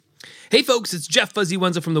Hey folks, it's Jeff Fuzzy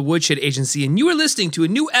Wenzel from the Woodshed Agency, and you are listening to a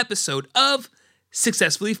new episode of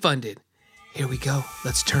Successfully Funded. Here we go.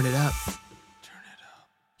 Let's turn it up.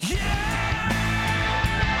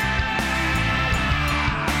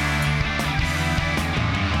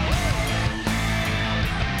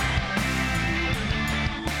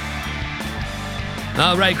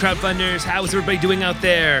 All right, crowdfunders, how is everybody doing out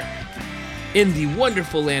there in the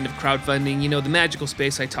wonderful land of crowdfunding? You know, the magical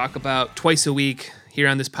space I talk about twice a week here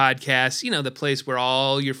on this podcast. You know, the place where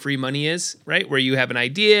all your free money is, right? Where you have an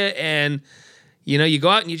idea and, you know, you go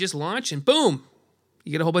out and you just launch and boom,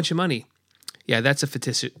 you get a whole bunch of money. Yeah, that's a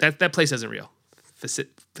fictitious, that place isn't real.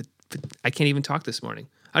 I can't even talk this morning.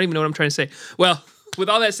 I don't even know what I'm trying to say. Well, with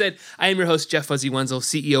all that said, I am your host, Jeff Fuzzy Wenzel,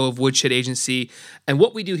 CEO of Woodshed Agency. And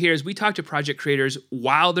what we do here is we talk to project creators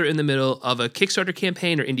while they're in the middle of a Kickstarter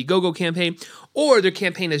campaign or Indiegogo campaign, or their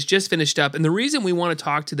campaign has just finished up. And the reason we want to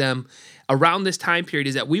talk to them around this time period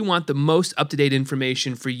is that we want the most up-to-date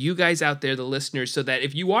information for you guys out there, the listeners, so that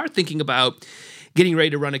if you are thinking about getting ready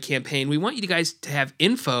to run a campaign, we want you guys to have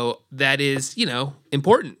info that is, you know,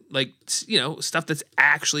 important, like, you know, stuff that's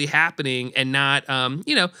actually happening and not,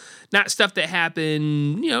 not stuff that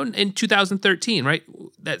happened, you know, in 2013, right?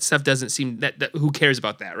 That stuff doesn't seem that who cares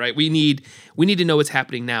about that, right? We need to know what's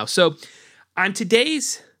happening now. So on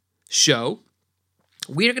today's show,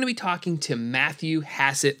 we are going to be talking to Matthew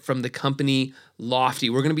Hassett from the company Lofty.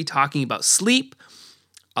 We're going to be talking about sleep,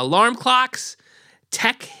 alarm clocks,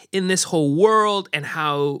 tech in this whole world, and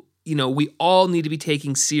how, you know, we all need to be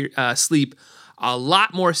taking sleep a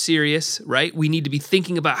lot more serious, right? We need to be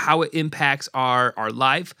thinking about how it impacts our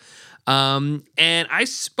life. And I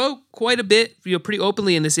spoke quite a bit, you know, pretty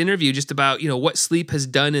openly in this interview just about, you know, what sleep has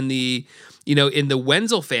done in the, you know, in the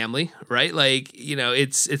Wenzel family, right? Like, you know,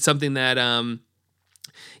 it's something that,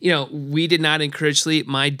 you know, we did not encourage sleep.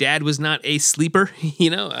 My dad was not a sleeper, you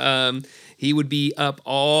know, he would be up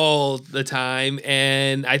all the time,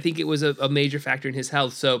 and I think it was a major factor in his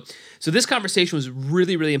health. So this conversation was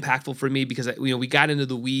really, really impactful for me because, you know, we got into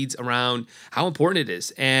the weeds around how important it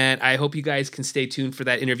is, and I hope you guys can stay tuned for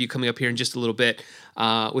that interview coming up here in just a little bit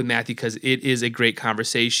with Matthew, because it is a great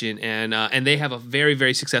conversation, and they have a very,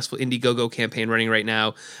 very successful Indiegogo campaign running right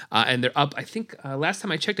now, and they're up. I think last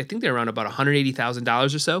time I checked, I think they're around about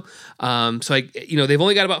 $180,000 or so. So you know, they've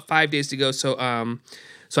only got about 5 days to go.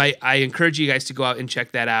 So I encourage you guys to go out and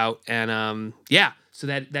check that out. And so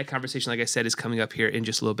that conversation, like I said, is coming up here in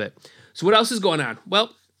just a little bit. So what else is going on?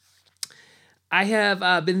 Well, I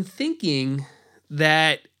have been thinking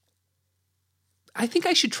that I think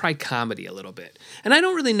I should try comedy a little bit. And I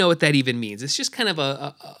don't really know what that even means. It's just kind of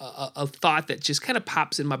a thought that just kind of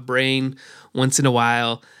pops in my brain once in a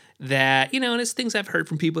while that, you know, and it's things I've heard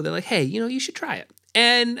from people. They're like, hey, you know, you should try it.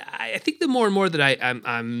 And I think the more and more that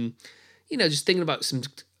I'm you know, just thinking about some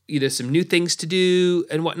new things to do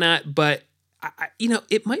and whatnot, but you know,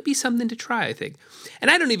 it might be something to try, I think. And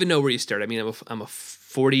I don't even know where you start. I mean, I'm a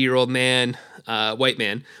 40-year-old man, white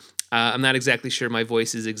man. I'm not exactly sure my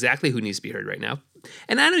voice is exactly who needs to be heard right now.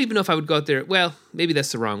 And I don't even know if I would go out there. Well, maybe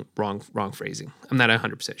that's the wrong phrasing. I'm not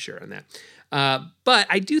 100% sure on that. But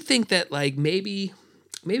I do think that, like, maybe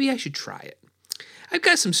I should try it. I've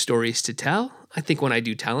got some stories to tell. I think when I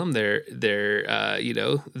do tell them, they're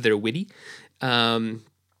witty.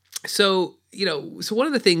 So one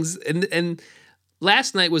of the things, and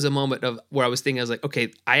last night was a moment of where I was thinking, I was like,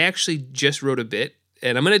 okay, I actually just wrote a bit,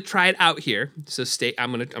 and I'm gonna try it out here. So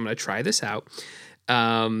I'm gonna try this out.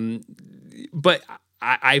 But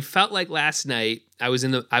I felt like last night I was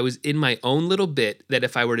in my own little bit that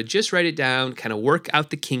if I were to just write it down, kind of work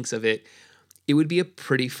out the kinks of it, it would be a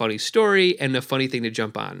pretty funny story and a funny thing to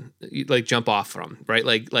jump off from, right?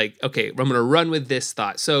 Like, okay, I'm going to run with this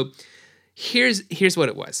thought. So here's what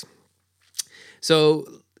it was. So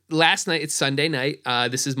last night, it's Sunday night.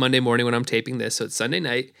 This is Monday morning when I'm taping this. So it's Sunday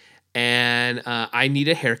night, and I need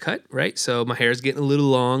a haircut, right? So my hair is getting a little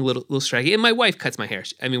long, little straggy, and my wife cuts my hair.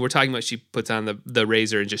 I mean, we're talking about she puts on the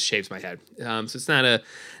razor and just shaves my head. So it's not a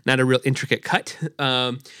real intricate cut.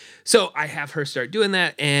 So I have her start doing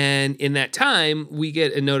that, and in that time, we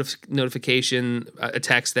get a notification, a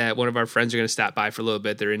text that one of our friends are going to stop by for a little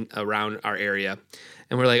bit. They're around our area,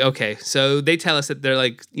 and we're like, okay. So they tell us that they're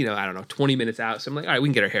like, you know, I don't know, 20 minutes out. So I'm like, all right, we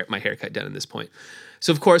can get my haircut done at this point.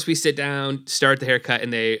 So of course we sit down, start the haircut,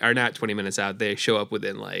 and they are not 20 minutes out. They show up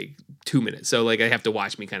within like 2 minutes. So like I have to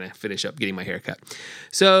watch me kind of finish up getting my haircut.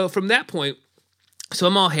 So from that point, so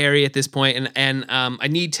I'm all hairy at this point, and I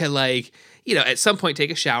need to, like, you know, at some point take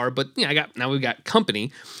a shower, but you know, we've got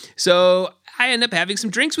company. So I end up having some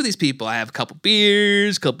drinks with these people. I have a couple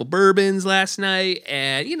beers, couple bourbons last night,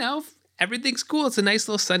 and you know, everything's cool. It's a nice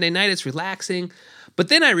little Sunday night. It's relaxing. But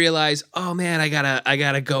then I realized, oh man, I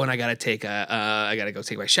gotta go and I gotta go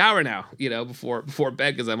take my shower now, before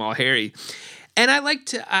bed because I'm all hairy. And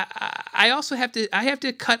I also have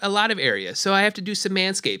to cut a lot of areas. So I have to do some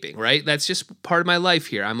manscaping, right? That's just part of my life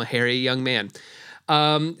here. I'm a hairy young man.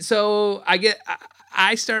 So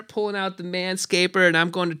I start pulling out the Manscaper and I'm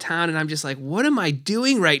going to town and I'm just like, what am I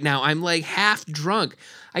doing right now? I'm like half drunk.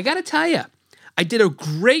 I got to tell you, I did a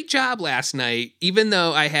great job last night, even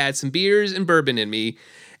though I had some beers and bourbon in me.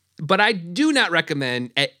 But I do not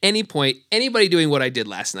recommend at any point anybody doing what I did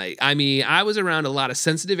last night. I mean, I was around a lot of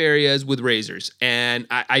sensitive areas with razors, and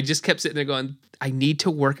I just kept sitting there going, I need to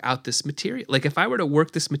work out this material. Like, if I were to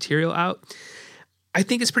work this material out, I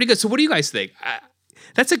think it's pretty good. So what do you guys think?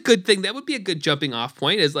 That's a good thing. That would be a good jumping off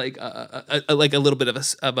point, as like a little bit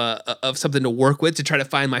of something to work with to try to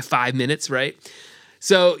find my 5 minutes, right?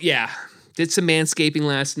 So yeah, did some manscaping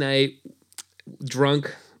last night,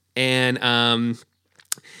 drunk, and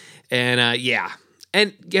yeah,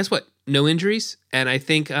 and guess what? No injuries, and I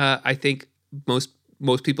think most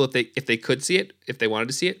people, if they could see it, if they wanted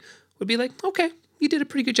to see it, would be like, okay, you did a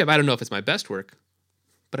pretty good job. I don't know if it's my best work,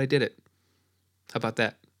 but I did it. How about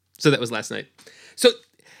that? So that was last night. So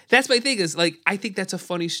that's my thing, is like, I think that's a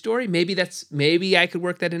funny story. Maybe I could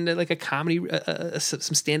work that into like a comedy,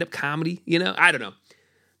 some stand-up comedy. I don't know.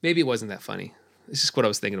 Maybe it wasn't that funny. It's just what I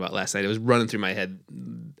was thinking about last night. It was running through my head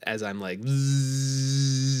as I'm like,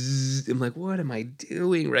 I'm like, what am I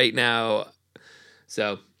doing right now?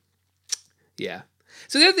 So, yeah.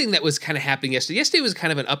 So the other thing that was kind of happening yesterday was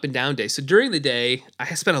kind of an up and down day. So during the day,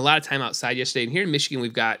 I spent a lot of time outside yesterday. And here in Michigan,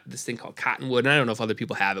 we've got this thing called cottonwood. And I don't know if other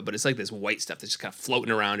people have it, but it's like this white stuff that's just kind of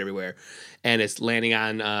floating around everywhere. And it's landing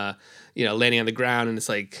on the ground. And it's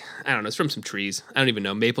like, I don't know, it's from some trees. I don't even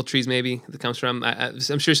know, maple trees maybe that comes from. I'm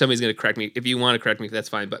sure somebody's going to correct me. If you want to correct me, that's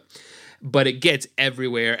fine. But it gets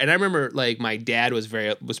everywhere. And I remember like my dad was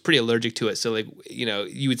pretty allergic to it. So like,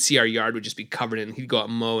 you would see our yard would just be covered in, he'd go out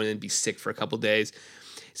and mow and then be sick for a couple of days.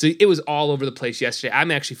 So it was all over the place yesterday. I'm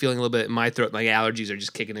actually feeling a little bit in my throat. My allergies are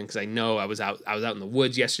just kicking in because I know I was out in the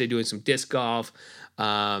woods yesterday doing some disc golf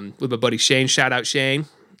with my buddy Shane. Shout out Shane.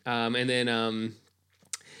 And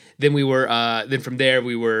then we were then from there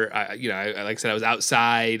we were like I said, I was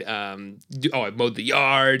outside. I mowed the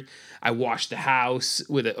yard. I washed the house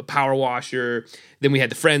with a power washer. Then we had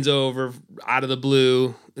the friends over out of the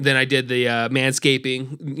blue. Then I did the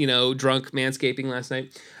manscaping, drunk manscaping last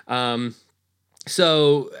night.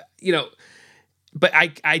 So, but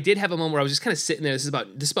I did have a moment where I was just kind of sitting there. This is about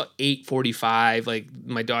 8:45. Like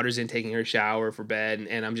my daughter's in taking her shower for bed,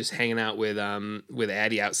 and I'm just hanging out with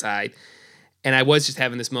Addie outside. And I was just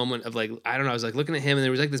having this moment of like, I don't know, I was like looking at him, and there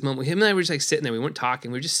was like this moment with him and I were just like sitting there. We weren't talking.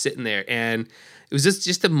 We were just sitting there, and it was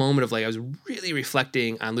just a moment of like, I was really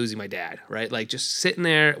reflecting on losing my dad, right? Like just sitting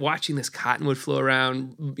there watching this cottonwood flow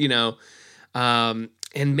around,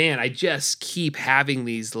 and man, I just keep having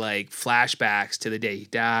these like flashbacks to the day he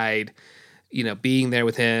died, being there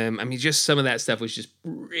with him. I mean, just some of that stuff was just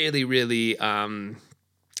really, really, I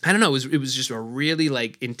don't know. It was just a really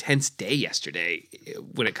like intense day yesterday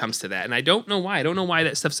when it comes to that. And I don't know why. I don't know why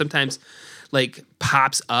that stuff sometimes like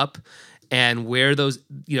pops up, and where those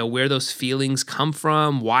feelings come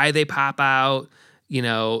from, why they pop out.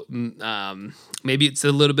 Maybe it's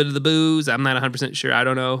a little bit of the booze. I'm not 100% sure. I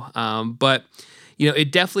don't know. But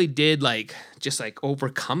it definitely did just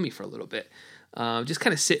overcome me for a little bit. Just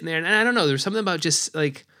kind of sitting there. And I don't know, there was something about just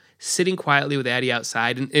like sitting quietly with Addie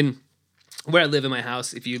outside. And where I live in my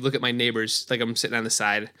house, if you look at my neighbors, like I'm sitting on the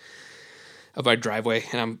side of our driveway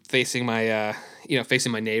and I'm facing my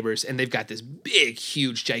neighbors, and they've got this big,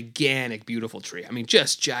 huge, gigantic, beautiful tree. I mean,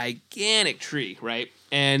 just gigantic tree, right?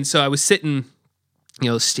 And so I was sitting,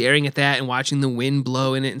 staring at that and watching the wind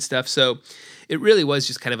blow in it and stuff. So it really was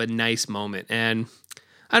just kind of a nice moment, and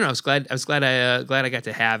I don't know. I was glad I got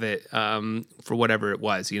to have it for whatever it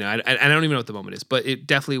was. I don't even know what the moment is, but it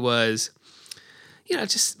definitely was.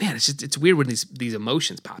 It's weird when these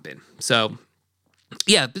emotions pop in. So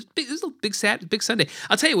yeah, it was a big Sunday.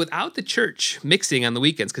 I'll tell you, without the church mixing on the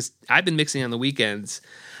weekends, because I've been mixing on the weekends.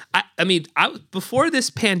 I mean, before this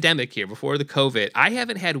pandemic here, before the COVID, I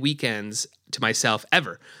haven't had weekends to myself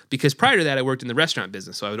ever, because prior to that, I worked in the restaurant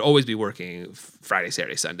business. So I would always be working Friday,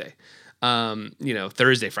 Saturday, Sunday,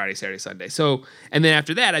 Thursday, Friday, Saturday, Sunday. So, and then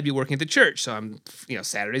after that, I'd be working at the church. So I'm,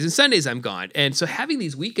 Saturdays and Sundays I'm gone. And so having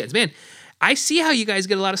these weekends, man, I see how you guys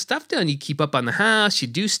get a lot of stuff done. You keep up on the house, you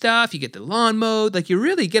do stuff, you get the lawn mowed, like you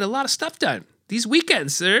really get a lot of stuff done. These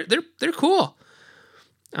weekends, they're cool.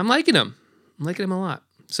 I'm liking them. I'm liking them a lot.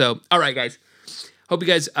 So, all right, guys. Hope you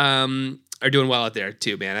guys are doing well out there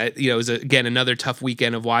too, man. It was again another tough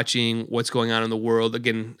weekend of watching what's going on in the world.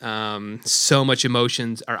 Again, so much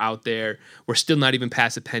emotions are out there. We're still not even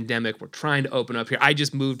past the pandemic. We're trying to open up here. I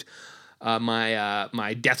just moved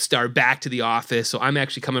my Death Star back to the office, so I'm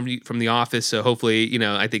actually coming from the office. So hopefully,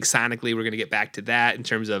 I think sonically we're going to get back to that in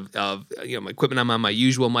terms of my equipment. I'm on my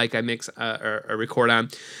usual mic I mix or record on.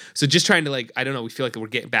 So just trying to I don't know. We feel like we're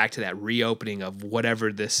getting back to that reopening of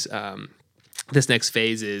whatever this next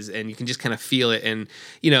phase is, and you can just kind of feel it. And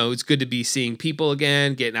it's good to be seeing people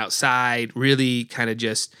again, getting outside, really kind of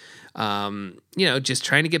just just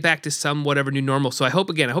trying to get back to some whatever new normal. So I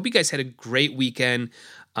hope you guys had a great weekend.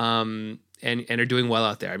 And are doing well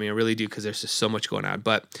out there. I mean, I really do, because there's just so much going on.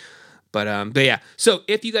 But yeah. So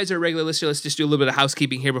if you guys are a regular listener, let's just do a little bit of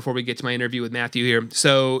housekeeping here before we get to my interview with Matthew here.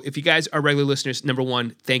 So if you guys are regular listeners, number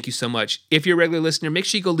one, thank you so much. If you're a regular listener, make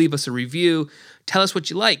sure you go leave us a review. Tell us what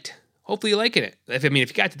you liked. Hopefully you're liking it. If you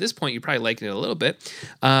got to this point, you're probably liking it a little bit.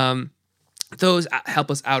 Those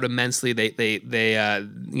help us out immensely. They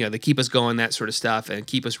keep us going, that sort of stuff, and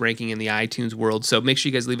keep us ranking in the iTunes world. So make sure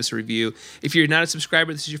you guys leave us a review. If you're not a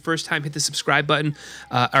subscriber, this is your first time, hit the subscribe button.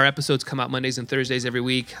 Our episodes come out Mondays and Thursdays every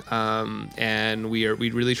week, and we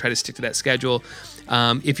really try to stick to that schedule.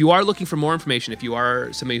 If you are looking for more information, if you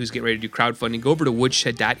are somebody who's getting ready to do crowdfunding, go over to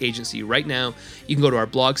woodshed.agency right now. You can go to our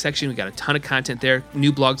blog section. We got a ton of content there.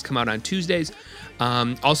 New blogs come out on Tuesdays.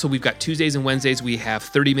 Also, we've got Tuesdays and Wednesdays. We have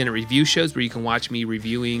 30-minute review shows where you can watch me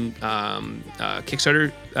reviewing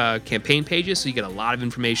Kickstarter campaign pages. So you get a lot of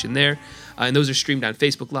information there. And those are streamed on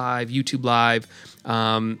Facebook Live, YouTube Live,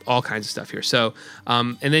 all kinds of stuff here. So,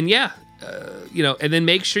 and then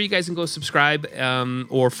make sure you guys can go subscribe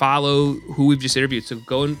or follow who we've just interviewed. So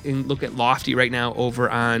go and look at Lofty right now over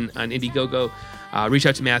on Indiegogo. Reach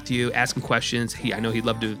out to Matthew, ask him questions. I know he'd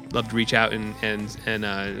love to reach out and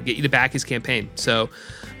get you to back his campaign. So,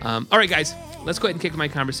 all right, guys, let's go ahead and kick my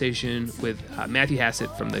conversation with Matthew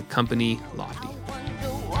Hassett from the company Lofty.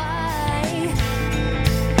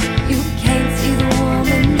 You can't see the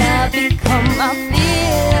woman I become. I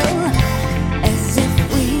feel as if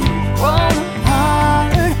we grown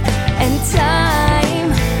apart, and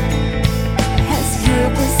time has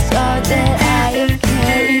killed the star that I have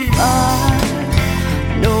carried far.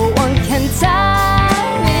 No one can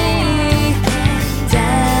tie me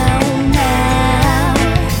down now.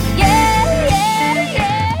 Yeah.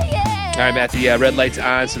 All right, Matthew. Yeah, red light's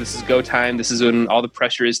on, so this is go time. This is when all the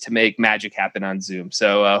pressure is to make magic happen on Zoom.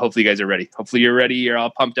 So hopefully you guys are ready. Hopefully you're ready. You're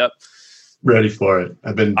all pumped up. Ready for it.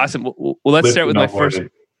 I've been awesome. Well, let's start with my first.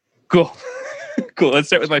 Cool. Let's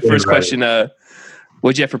start with my first question.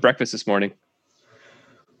 What'd you have for breakfast this morning?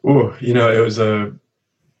 Oh, it was a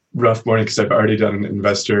rough morning because I've already done an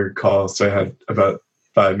investor call, so I had about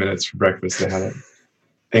 5 minutes for breakfast. I had an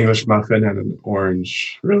English muffin and an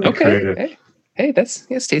orange. Really creative. Hey, that's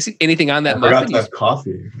tasty. Anything on that muffin? I forgot to have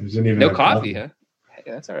coffee. I didn't even have coffee, huh? Hey,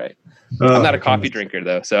 that's all right. I'm not a coffee drinker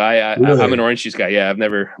though, so really? I'm an orange juice guy. Yeah, I've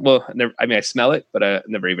never. I mean, I smell it, but I've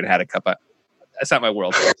never even had a cup. That's not my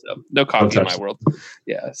world. So no coffee in my world.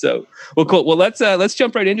 Yeah. So cool. Well, let's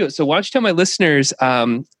jump right into it. So why don't you tell my listeners,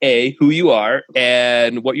 who you are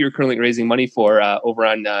and what you're currently raising money for over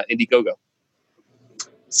on Indiegogo.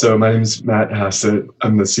 So my name is Matt Hassett.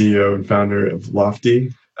 I'm the CEO and founder of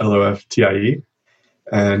Lofty, Loftie,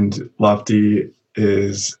 and Lofty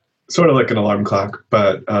is sort of like an alarm clock,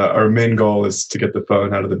 but our main goal is to get the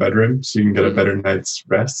phone out of the bedroom so you can get a better night's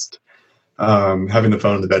rest. Having the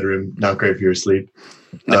phone in the bedroom, not great for your sleep.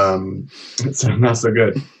 It's not so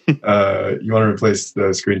good. You want to replace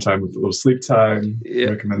the screen time with a little sleep time. Yeah.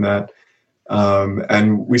 I recommend that.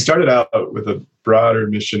 And we started out with a broader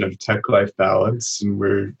mission of tech life balance, and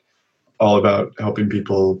we're all about helping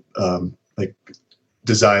people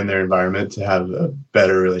design their environment to have a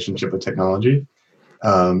better relationship with technology.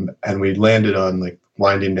 And we landed on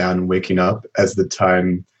winding down and waking up as the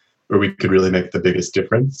time where we could really make the biggest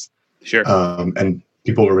difference. Sure. And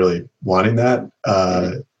people were really wanting that.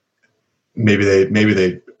 Maybe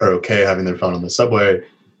they are okay having their phone on the subway,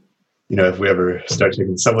 if we ever start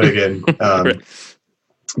taking the subway again.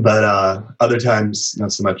 But other times,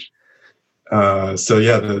 not so much.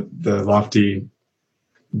 The Lofty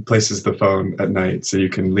places the phone at night, so you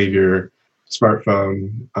can leave your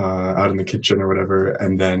smartphone out in the kitchen or whatever,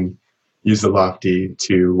 and then use the Lofty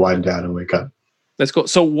to wind down and wake up. That's cool.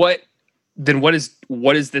 So what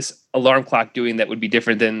is this alarm clock doing that would be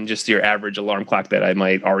different than just your average alarm clock that I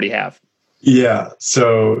might already have? Yeah,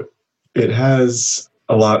 so it has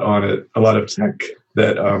a lot on it, a lot of tech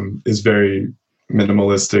that is very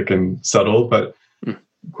minimalistic and subtle, but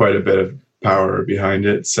quite a bit of power behind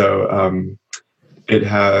it. So it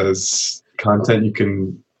has content you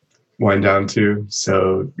can wind down to.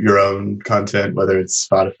 So your own content, whether it's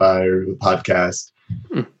Spotify or a podcast,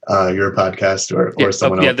 your podcast or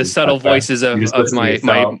someone else. Yeah, the subtle podcast. voices of my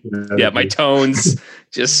yourself, my tones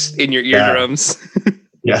just in your eardrums.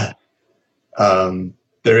 Yeah.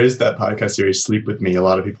 There is that podcast series, Sleep With Me. A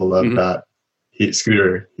lot of people love that.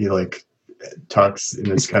 Scooter, he like talks in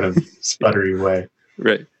this kind of sputtery way.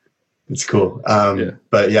 Right. It's cool.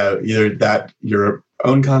 But yeah, either that, your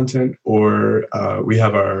own content, or we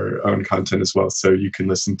have our own content as well. So you can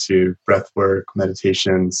listen to breathwork,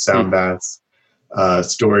 meditation, sound baths,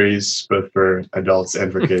 stories, both for adults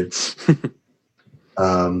and for kids.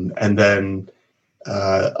 And then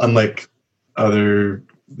unlike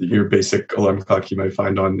your basic alarm clock you might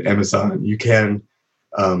find on Amazon, you can,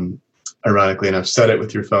 ironically enough, set it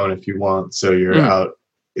with your phone if you want. So you're out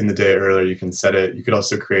in the day earlier, you can set it. You could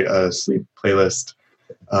also create a sleep playlist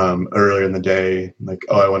earlier in the day. Like,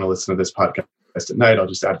 I want to listen to this podcast at night. I'll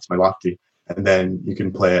just add it to my Lofty. And then you can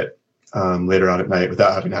play it later on at night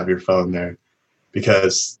without having to have your phone there.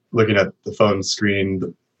 Because looking at the phone screen,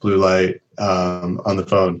 the blue light on the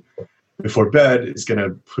phone before bed is going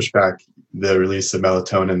to push back the release of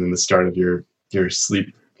melatonin and the start of your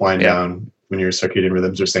sleep wind down. When your circadian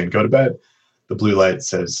rhythms are saying go to bed, the blue light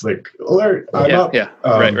says like, alert, I'm up. Yeah,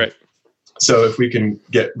 right. So if we can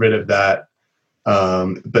get rid of that,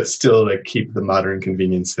 but still like keep the modern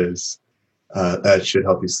conveniences, that should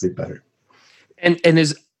help you sleep better. And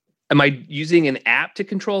am I using an app to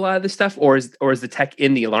control a lot of this stuff, or is the tech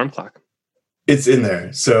in the alarm clock? It's in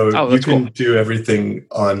there. So you can cool. do everything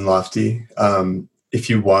on Lofty. If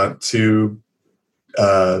you want to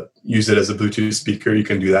use it as a Bluetooth speaker, you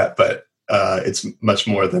can do that, but it's much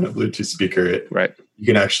more than a Bluetooth speaker. Right. You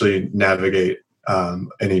can actually navigate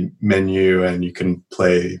any menu, and you can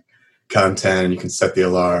play content, and you can set the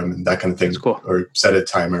alarm and that kind of thing. That's cool. Or set a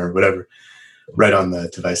timer or whatever right on the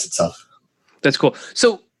device itself. That's cool.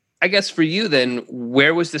 So I guess for you then,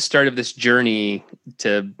 where was the start of this journey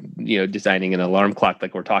to, designing an alarm clock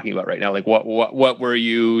like we're talking about right now? Like what were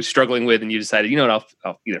you struggling with, and you decided, I'll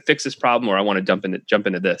either fix this problem or I want to jump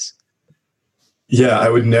into this? Yeah, I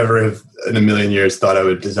would never have in a million years thought I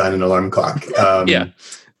would design an alarm clock. Yeah.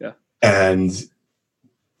 And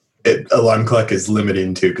alarm clock is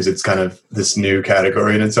limiting too, because it's kind of this new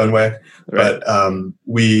category in its own way. Right.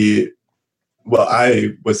 But I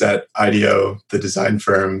was at IDEO, the design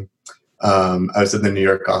firm. I was in the New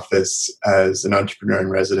York office as an entrepreneur in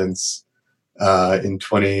residence in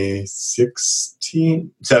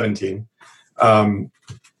 2017,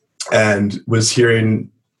 and was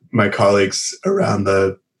hearing my colleagues around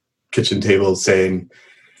the kitchen table saying,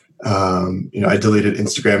 I deleted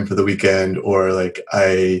Instagram for the weekend, or like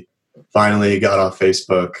I finally got off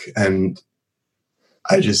Facebook, and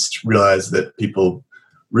I just realized that people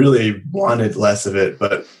really wanted less of it,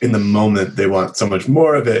 but in the moment they want so much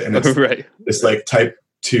more of it. And it's right. It's like type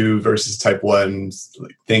 2 versus type 1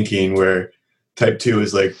 like thinking, where type 2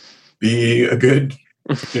 is like, be good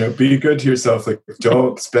to yourself. Like,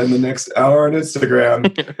 don't spend the next hour on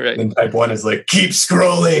Instagram. Right. And type 1 is like, keep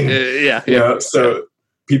scrolling. So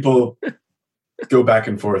people go back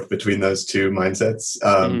and forth between those two mindsets.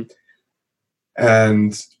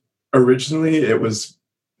 And originally it was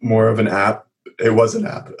more of an app. It was an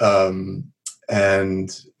app.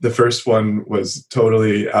 And the first one was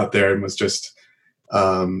totally out there and was just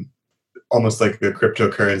almost like a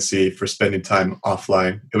cryptocurrency for spending time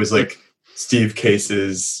offline. It was like Steve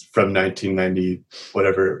Case's from 1990,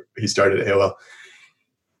 whatever he started AOL.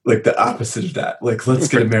 Like the opposite of that. Like, let's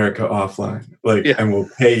get America offline. Like, and we'll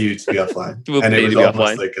pay you to be offline. And it was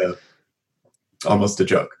almost like almost a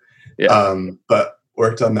joke. Yeah. But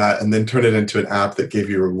worked on that and then turned it into an app that gave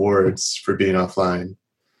you rewards for being offline.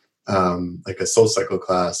 Like a SoulCycle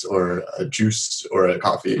class or a juice or a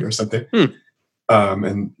coffee or something.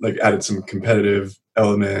 And like added some competitive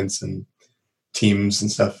elements and teams and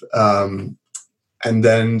stuff. And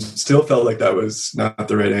then still felt like that was not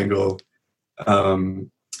the right angle. And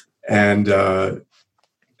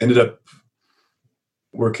ended up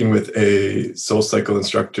working with a SoulCycle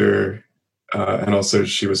instructor. And also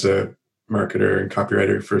she was a marketer and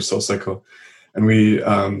copywriter for SoulCycle. And we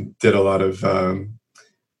did a lot of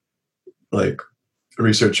like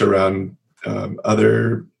research around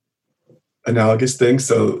other analogous things.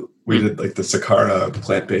 So we did like the Sakara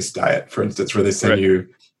plant-based diet, for instance, where they send you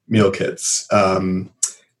meal kits. And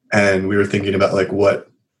we were thinking about like what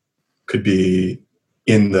could be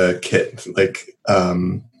in the kit, like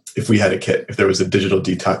if we had a kit, if there was a digital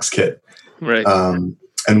detox kit. Right.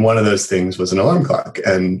 And one of those things was an alarm clock.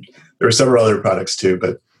 And there were several other products too,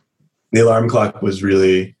 but the alarm clock was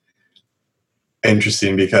really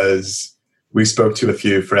interesting because we spoke to a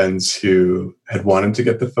few friends who had wanted to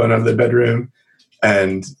get the phone out of their bedroom,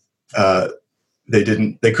 and they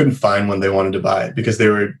couldn't find one they wanted to buy because they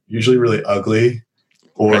were usually really ugly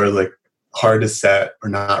or like hard to set or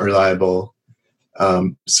not reliable.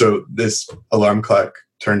 So this alarm clock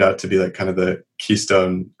turned out to be like kind of the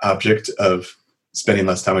keystone object of spending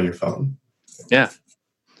less time on your phone. Yeah,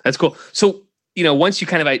 that's cool. So, once you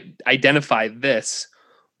kind of identify this,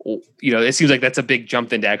 it seems like that's a big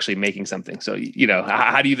jump into actually making something. So,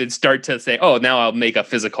 how do you then start to say, oh, now I'll make a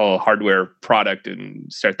physical hardware product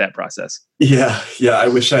and start that process? Yeah. I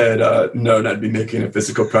wish I had known I'd be making a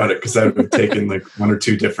physical product because I would have taken like 1 or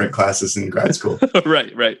 2 different classes in grad school.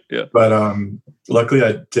 Right. Yeah. But luckily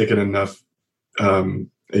I'd taken enough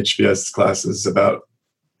HBS classes about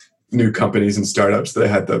new companies and startups that I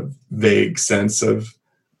had the vague sense of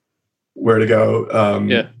where to go.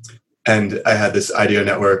 And I had this IDEO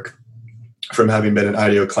network from having been an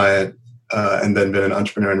IDEO client and then been an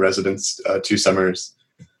entrepreneur in residence 2 summers.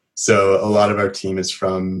 So a lot of our team is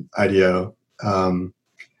from IDEO.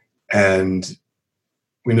 And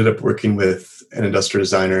we ended up working with an industrial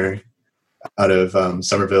designer out of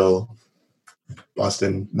Somerville,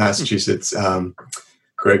 Boston, Massachusetts,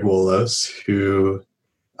 Greg Wolos, who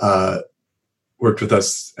worked with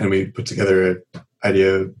us, and we put together an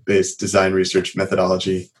IDEO-based design research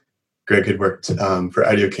methodology. Greg had worked for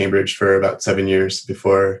IDEO Cambridge for about 7 years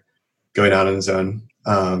before going out on his own.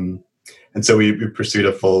 And so we pursued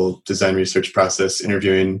a full design research process,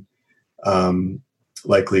 interviewing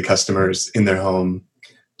likely customers in their home,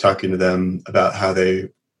 talking to them about how they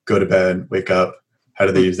go to bed, wake up, how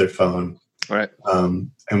do they use their phone. Right.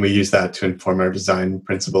 And we use that to inform our design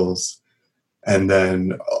principles. And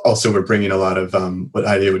then also we're bringing a lot of what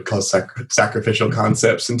IDEO would call sacrificial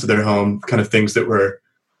concepts into their home, kind of things that were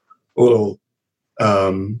a little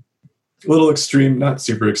extreme, not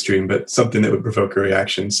super extreme, but something that would provoke a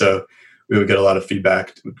reaction. So we would get a lot of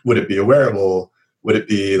feedback. Would it be a wearable? Would it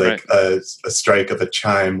be like a strike of a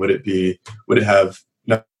chime? Would it have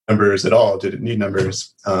numbers at all? Did it need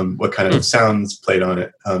numbers? What kind of sounds played on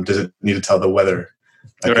it? Does it need to tell the weather?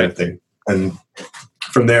 That kind of thing. And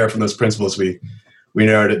from those principles, we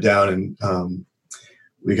narrowed it down, and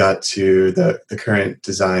we got to the current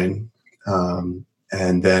design.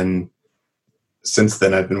 And then since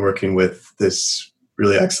then, I've been working with this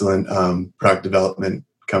really excellent product development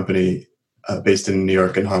company based in New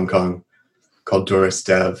York and Hong Kong called Doris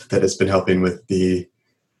Dev that has been helping with the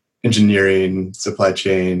engineering, supply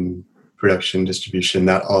chain, production, distribution,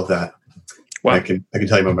 all of that. Wow. I can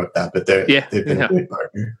tell you more about that, but they've been a great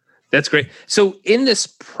partner. That's great. So in this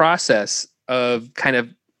process of kind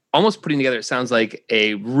of almost putting together, it sounds like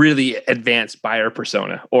a really advanced buyer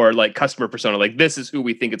persona or like customer persona, like this is who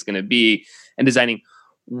we think it's going to be, and designing.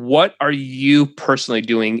 What are you personally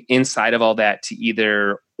doing inside of all that to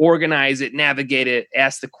either organize it, navigate it,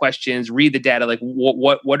 ask the questions, read the data? Like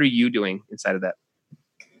what are you doing inside of that?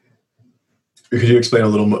 Could you explain a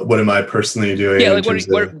little more? What am I personally doing? Yeah,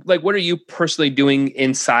 what are you personally doing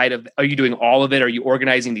inside of? Are you doing all of it? Are you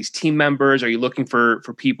organizing these team members? Are you looking for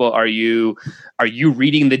people? Are you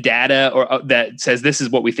reading the data or that says this is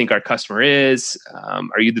what we think our customer is?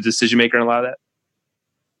 Are you the decision maker in a lot of that?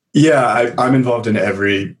 Yeah, I'm involved in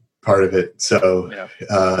every part of it. So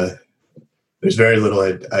there's very little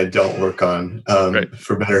I don't work on,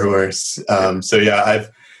 for better or worse. So yeah,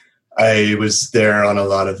 I was there on a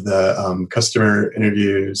lot of the customer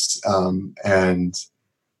interviews, and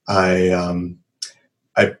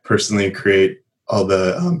I personally create all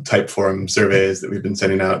the Typeform surveys that we've been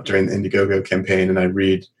sending out during the Indiegogo campaign, and I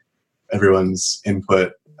read everyone's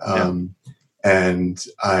input. And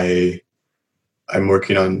I'm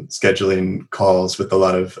working on scheduling calls with a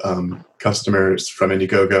lot of customers from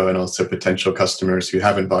Indiegogo and also potential customers who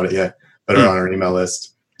haven't bought it yet but are on our email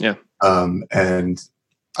list. Yeah. And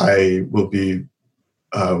I will be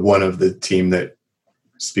one of the team that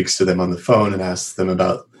speaks to them on the phone and asks them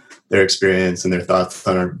about their experience and their thoughts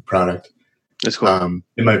on our product. That's cool.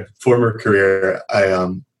 In my former career, I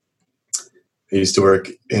used to work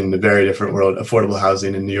in a very different world, affordable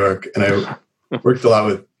housing in New York, and I worked a lot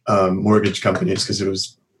with mortgage companies because it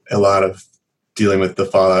was a lot of dealing with the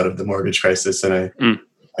fallout of the mortgage crisis. And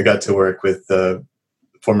I got to work with the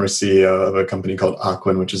former CEO of a company called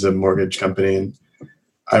Ocwen, which is a mortgage company, and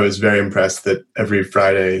I was very impressed that every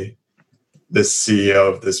Friday, this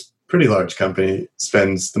CEO of this pretty large company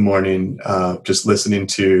spends the morning just listening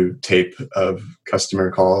to tape of customer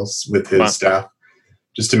calls with his staff,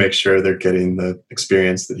 just to make sure they're getting the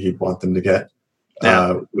experience that he'd want them to get,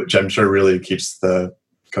 which I'm sure really keeps the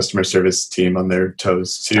customer service team on their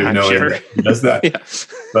toes too, knowing that he does that.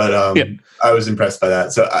 But I was impressed by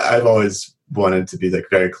that. So I've always wanted to be like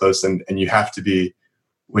very close, and you have to be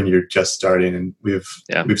when you're just starting. And we've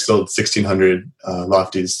sold 1,600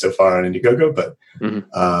 Lofties so far on Indiegogo, but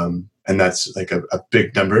and that's like a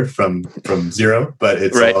big number from zero. But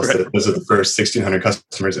it's also those are the first 1,600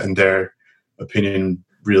 customers, and their opinion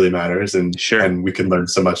really matters, and we can learn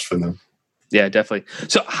so much from them. Yeah, definitely.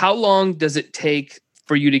 So how long does it take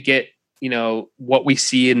for you to get, what we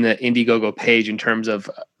see in the Indiegogo page in terms of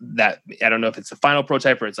that? I don't know if it's the final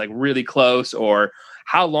prototype or it's like really close, or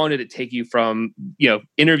how long did it take you from,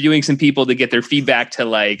 interviewing some people to get their feedback to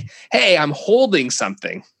like, hey, I'm holding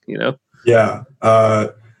something, Yeah.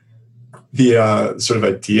 The sort of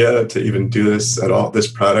idea to even do this at all,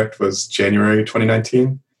 this product, was January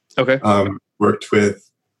 2019. Okay. Worked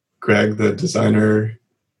with Greg, the designer,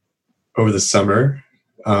 over the summer.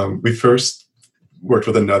 We first worked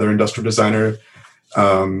with another industrial designer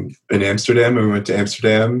in Amsterdam, and we went to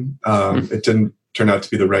Amsterdam. It didn't turn out to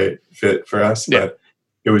be the right fit for us, but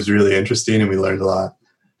it was really interesting, and we learned a lot.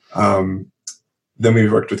 Then we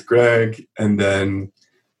worked with Greg, and then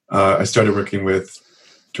I started working with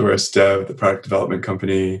Doris Dev, the product development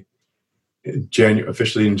company,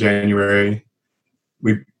 officially in January.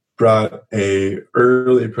 We brought a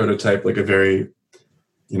early prototype, like a very,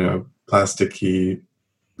 plasticky,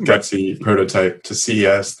 gutsy prototype, to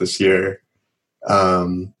CES this year,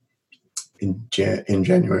 in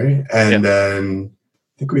January, and then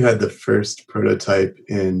I think we had the first prototype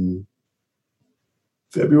in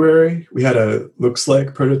February. We had a looks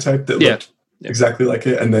like prototype that looked exactly like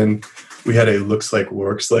it, and then we had a looks like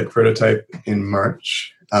works like prototype in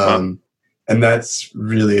March, and that's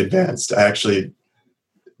really advanced. The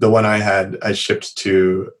one I shipped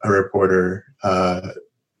to a reporter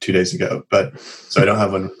 2 days ago, so I don't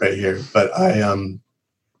have one right here, but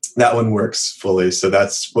that one works fully. So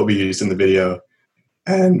that's what we used in the video.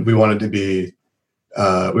 And we wanted to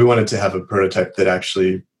have a prototype that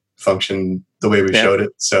actually functioned the way we showed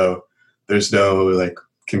it. So there's no like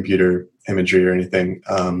computer imagery or anything.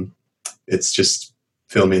 It's just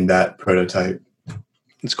filming that prototype.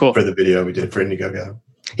 It's cool. For the video we did for Indiegogo.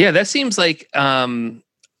 Yeah, that seems like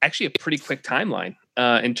actually a pretty quick timeline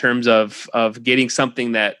in terms of getting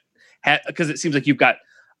something that because it seems like you've got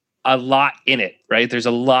a lot in it, right? There's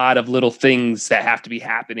a lot of little things that have to be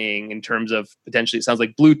happening in terms of potentially, it sounds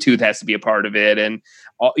like Bluetooth has to be a part of it. And,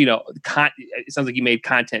 it sounds like you made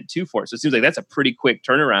content too for it. So it seems like that's a pretty quick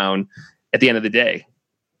turnaround at the end of the day.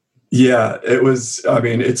 Yeah, it was,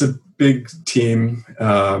 it's a big team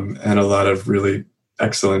and a lot of really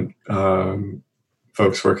excellent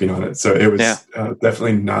folks working on it. So it was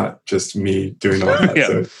definitely not just me doing all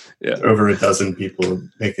that. Over a dozen people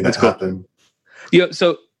making that happen.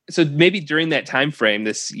 So maybe during that time frame,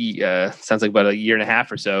 this sounds like about a year and a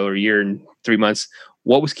half or so, or a year and 3 months.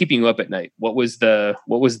 What was keeping you up at night? What was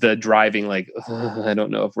the driving? Like, I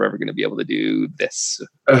don't know if we're ever going to be able to do this.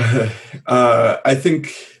 I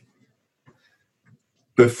think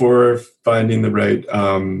before finding the right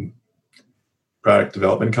product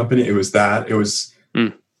development company, it was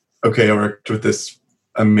okay. I worked with this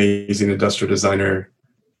amazing industrial designer.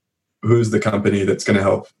 Who's the company that's going to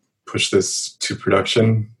help push this to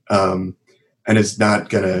production, and is not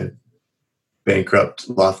going to bankrupt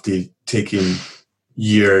Lofty, taking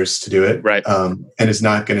years to do it, right? And is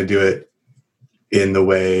not going to do it in the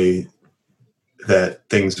way that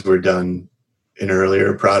things were done in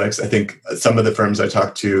earlier products. I think some of the firms I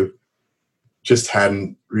talked to just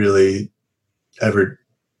hadn't really ever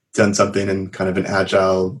done something in kind of an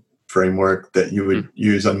agile framework that you would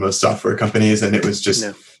use on most software companies, and it was just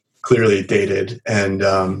clearly dated. And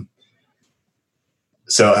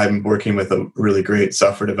so I'm working with a really great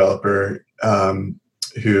software developer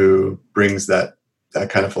who brings that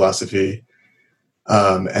kind of philosophy,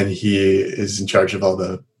 and he is in charge of all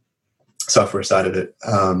the software side of it.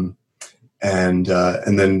 And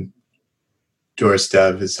then Doris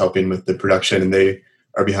Dev is helping with the production, and they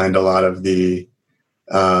are behind a lot of the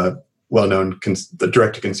well-known the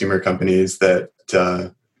direct-to-consumer companies that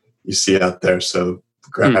you see out there. So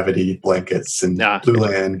Gravity Blankets and Blue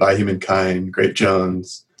Land, By Humankind, Great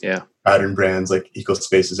Jones, pattern brands like Equal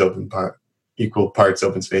Parts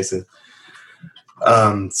Open Spaces.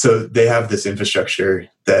 So they have this infrastructure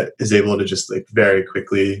that is able to just like very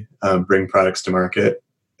quickly bring products to market.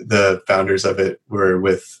 The founders of it were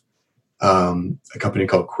with a company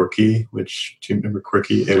called Quirky, which, do you remember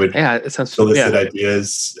Quirky? It would solicit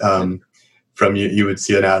ideas from you. You would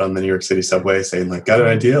see an ad on the New York City subway saying like, got an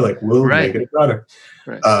idea? Like, we'll make it a product.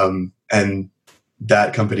 Right. And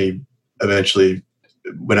that company eventually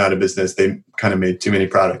went out of business. They kind of made too many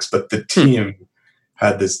products, but the team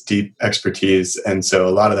had this deep expertise. And so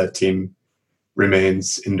a lot of that team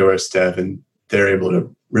remains Indorus Dev, and they're able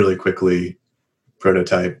to really quickly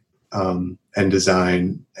prototype and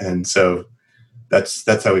design. And so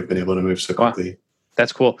that's how we've been able to move so quickly. Wow.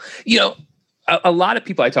 That's cool. A lot of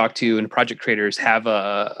people I talk to and project creators have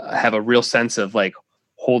a real sense of like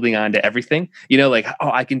holding on to everything, like,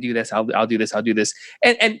 oh, I can do this. I'll do this. I'll do this.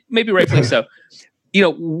 And maybe rightfully so.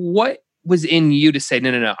 What was in you to say,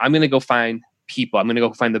 no, I'm going to go find people. I'm going to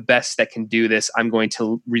go find the best that can do this. I'm going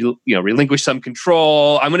to relinquish some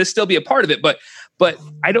control. I'm going to still be a part of it, but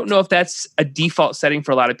I don't know if that's a default setting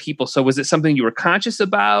for a lot of people. So was it something you were conscious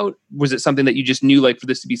about? Was it something that you just knew, like, for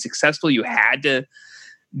this to be successful, you had to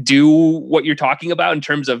do what you're talking about in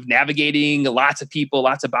terms of navigating lots of people,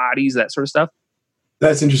 lots of bodies, that sort of stuff?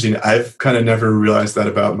 That's interesting. I've kind of never realized that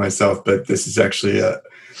about myself, but this has actually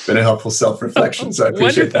been a helpful self-reflection. So I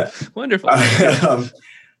appreciate that. Wonderful.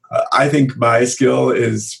 I think my skill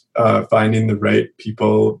is finding the right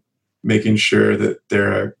people, making sure that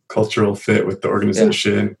they're a cultural fit with the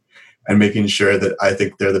organization, and making sure that I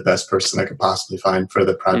think they're the best person I could possibly find for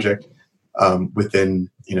the project within,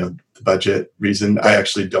 the budget reason. I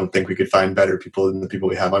actually don't think we could find better people than the people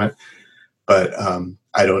we have on it. But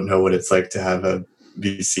I don't know what it's like to have a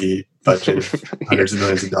VC budget of hundreds of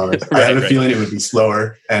millions of dollars. I have a feeling it would be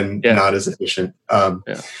slower and not as efficient.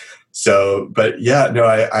 So, but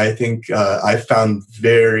I think I found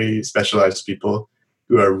very specialized people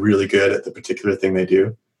who are really good at the particular thing they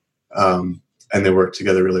do. And they work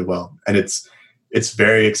together really well. And it's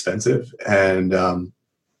very expensive, and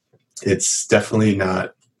it's definitely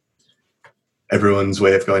not everyone's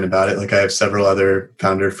way of going about it. Like, I have several other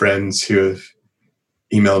founder friends who have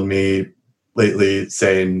emailed me lately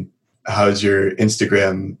saying, how's your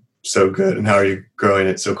Instagram so good, and how are you growing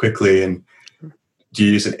it so quickly, and do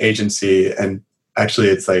you use an agency? And actually,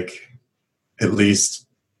 it's like at least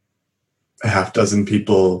a half dozen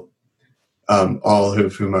people, all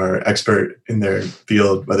of whom are expert in their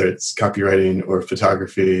field, whether it's copywriting or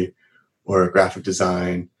photography or graphic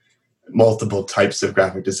design, multiple types of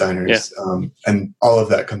graphic designers. And all of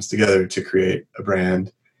that comes together to create a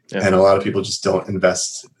brand. And a lot of people just don't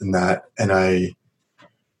invest in that. And I,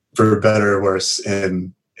 for better or worse,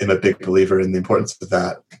 am a big believer in the importance of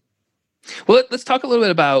that. Well, let's talk a little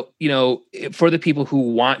bit about, for the people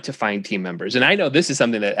who want to find team members. And I know this is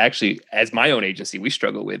something that actually, as my own agency, we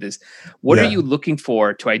struggle with, is what are you looking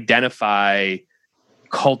for to identify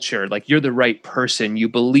culture? Like, you're the right person, you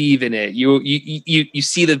believe in it, you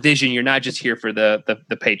see the vision, you're not just here for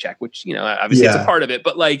the paycheck, which, obviously it's a part of it,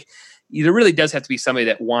 but like, there really does have to be somebody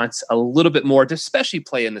that wants a little bit more to especially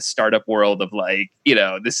play in the startup world of like,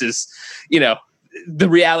 this is, the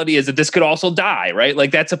reality is that this could also die, right?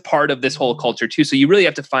 Like, that's a part of this whole culture too. So you really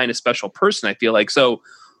have to find a special person, I feel like. So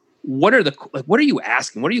what are you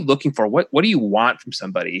asking? What are you looking for? What do you want from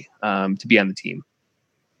somebody to be on the team?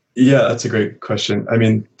 Yeah, that's a great question. I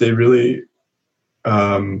mean, they really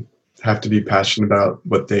have to be passionate about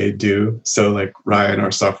what they do. So like Ryan,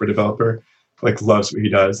 our software developer, like loves what he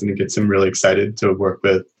does, and it gets him really excited to work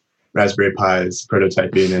with Raspberry Pis,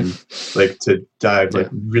 prototyping, and like to dive like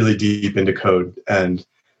really deep into code. And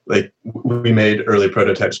like we made early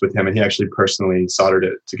prototypes with him, and he actually personally soldered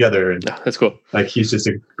it together. And that's cool. Like, he's just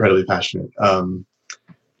incredibly passionate.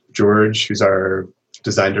 George, who's our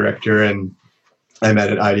design director, and I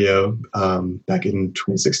met at IDEO back in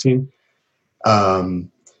 2016,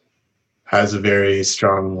 has a very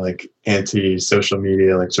strong like anti-social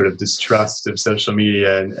media, like sort of distrust of social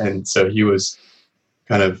media. And so he was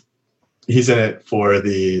he's in it for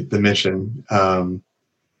the mission.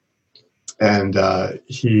 And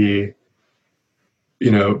he,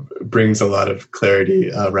 brings a lot of clarity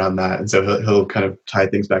around that. And so he'll kind of tie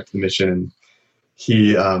things back to the mission. And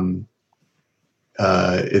he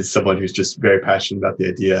is someone who's just very passionate about the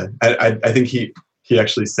idea. I think he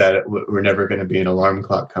actually said, we're never going to be an alarm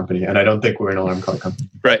clock company. And I don't think we're an alarm clock company.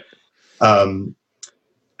 Right.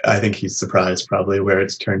 I think he's surprised probably where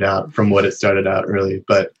it's turned out from what it started out early,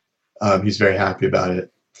 but he's very happy about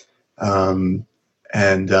it.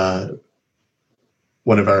 And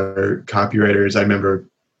one of our copywriters, I remember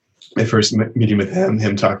my first meeting with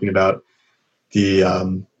him talking about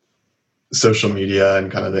the social media and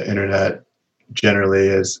kind of the internet generally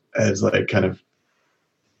as like kind of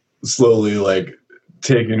slowly like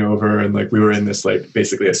taking over, and like we were in this like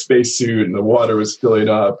basically a spacesuit and the water was filling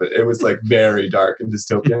up. It was like very dark and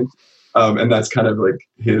dystopian, and that's kind of like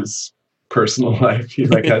his personal life. He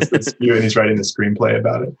like has this view, and he's writing a screenplay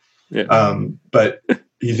about it. But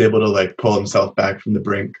he's able to like pull himself back from the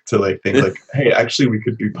brink to like think like, hey, actually we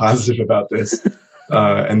could be positive about this,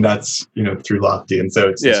 and that's through Lofty. And so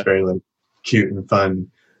it's this very like cute and fun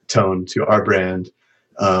tone to our brand.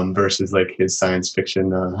 versus like his science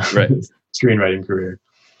fiction Right. screenwriting career.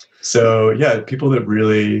 So yeah, people that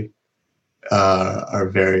really are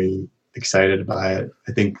very excited by it.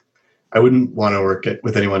 I think I wouldn't want to work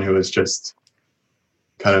with anyone who was just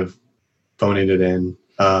kind of phoning it in,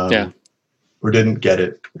 or didn't get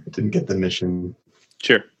the mission.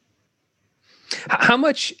 Sure. How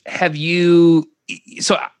much have you?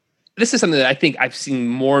 So this is something that I think I've seen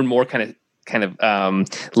more and more kind of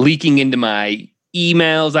leaking into my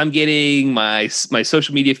emails I'm getting, my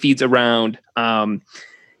social media feeds around,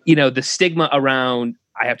 the stigma around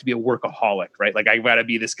I have to be a workaholic, right? Like I gotta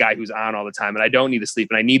be this guy who's on all the time and I don't need to sleep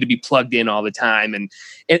and I need to be plugged in all the time. And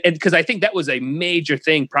because I think that was a major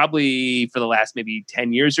thing probably for the last maybe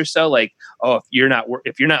 10 years or so. Like, oh, if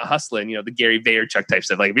you're not hustling, the Gary Vaynerchuk type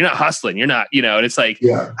stuff, like if you're not hustling, you're not, and it's like,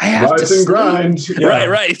 I have to sleep. Grind. Yeah.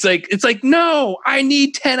 Right. It's like, no, I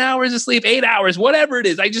need 10 hours of sleep, 8 hours, whatever it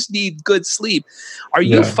is. I just need good sleep. Are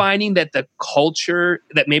you finding that the culture,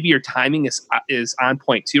 that maybe your timing is on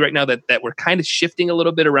point too right now, that we're kind of shifting a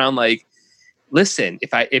little bit around like, listen,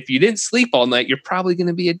 if you didn't sleep all night, you're probably going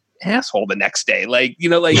to be an asshole the next day.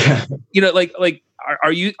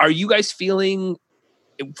 Are you guys feeling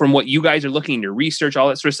from what you guys are looking in your research, all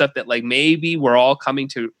that sort of stuff, that like maybe we're all coming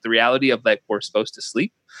to the reality of like we're supposed to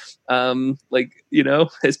sleep,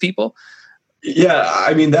 as people? Yeah,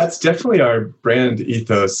 I mean, that's definitely our brand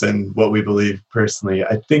ethos and what we believe personally.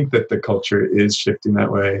 I think that the culture is shifting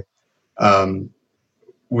that way.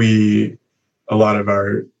 A lot of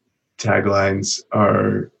our taglines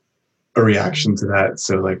are a reaction to that.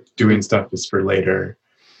 So like doing stuff is for later,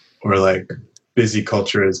 or like busy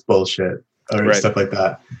culture is bullshit, or stuff like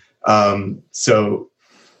that. So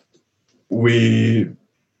we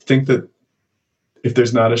think that if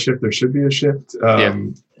there's not a shift, there should be a shift.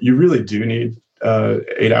 You really do need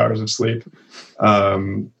 8 hours of sleep.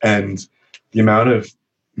 And the amount of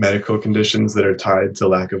medical conditions that are tied to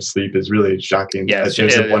lack of sleep is really shocking. There's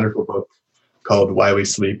a wonderful book called Why We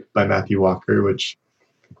Sleep by Matthew Walker, which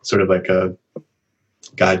sort of like a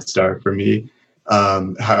guide star for me,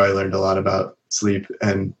 how I learned a lot about sleep.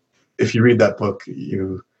 And if you read that book,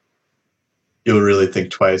 you'll really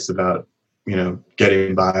think twice about,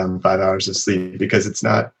 getting by on 5 hours of sleep, because it's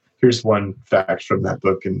not, here's one fact from that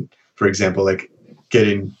book. And for example, like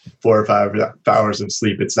getting 4 or 5 hours of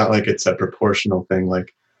sleep, it's not like it's a proportional thing.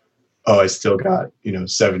 Like, oh, I still got,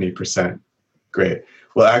 70%. Great.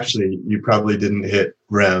 Well, actually, you probably didn't hit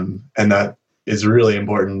REM. And that is really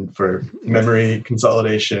important for memory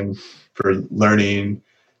consolidation, for learning,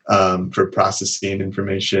 for processing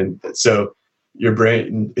information. So your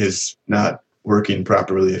brain is not working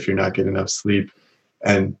properly if you're not getting enough sleep.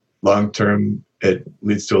 And long-term, it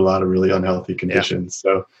leads to a lot of really unhealthy conditions.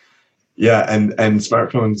 So and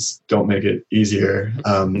smartphones don't make it easier,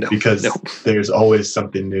 because there's always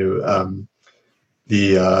something new.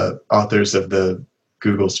 The authors of the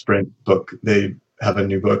Google Sprint book, they have a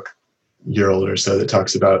new book, year old or so, that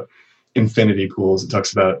talks about infinity pools. It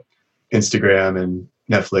talks about Instagram and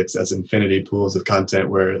Netflix as infinity pools of content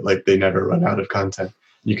where like they never run out of content.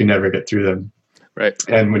 You can never get through them. Right.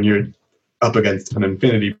 And when you're up against an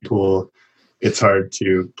infinity pool, it's hard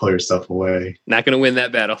to pull yourself away. Not going to win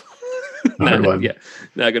that battle. Not going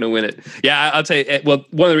to win it. Yeah, I'll tell you. Well,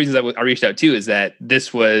 one of the reasons I reached out too is that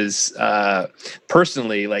this was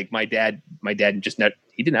personally, like my dad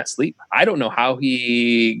he did not sleep. I don't know how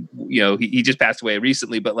he just passed away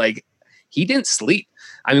recently, but like he didn't sleep.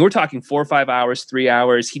 I mean, we're talking 4 or 5 hours, 3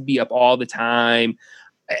 hours. He'd be up all the time,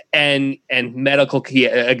 and medical,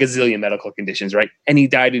 a gazillion medical conditions, right? And he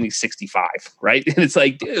died when he's 65, right? And it's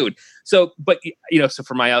like, dude. So, but so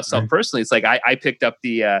for myself personally, it's like I picked up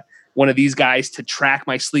the one of these guys to track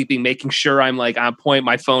my sleeping, making sure I'm like on point.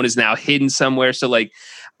 My phone is now hidden somewhere, so like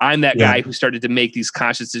I'm that guy who started to make these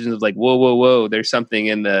conscious decisions of like, whoa, there's something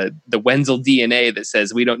in the Wenzel DNA that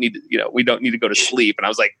says we don't need to go to sleep. And I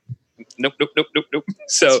was like, nope.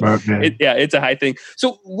 So it's a high thing.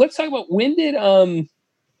 So let's talk about when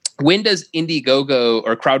does Indiegogo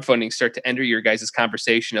or crowdfunding start to enter your guys'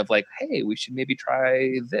 conversation of like, hey, we should maybe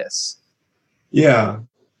try this? Yeah.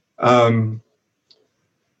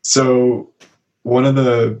 So one of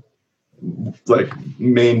the like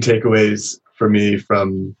main takeaways for me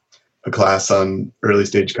from a class on early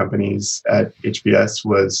stage companies at HBS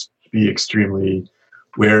was be extremely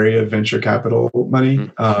wary of venture capital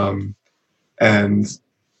money. And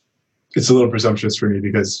it's a little presumptuous for me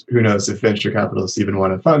because who knows if venture capitalists even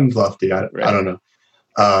want to fund Lofty. I don't know.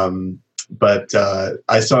 But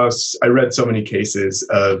I read so many cases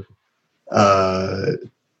of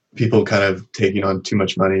people kind of taking on too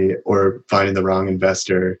much money or finding the wrong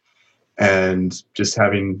investor and just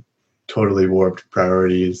having totally warped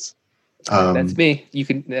priorities. That's me. You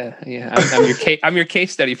can, yeah. I'm your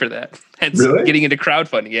case study for that. Hence, Really? getting into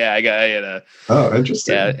crowdfunding. Yeah, I had a. Oh,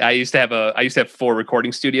 interesting. Yeah, I used to have 4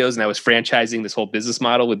 recording studios, and I was franchising this whole business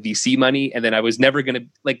model with VC money. And then I was never gonna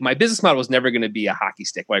my business model was never gonna be a hockey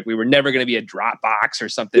stick. Like we were never gonna be a Dropbox or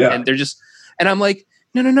something. Yeah. And I'm like,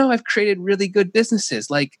 no. I've created really good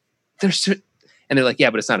businesses. Like and they're like,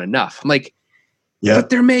 yeah, but it's not enough. I'm like, Yeah. but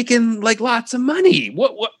they're making like lots of money.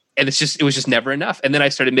 What? And it was just never enough. And then I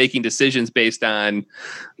started making decisions based on,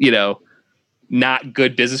 not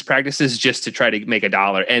good business practices just to try to make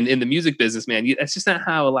 $1. And in the music business, man, that's just not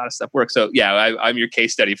how a lot of stuff works. So yeah, I'm your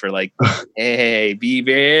case study for like, hey, be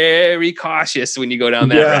very cautious when you go down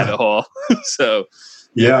that rabbit hole. So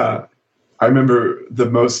yeah, I remember the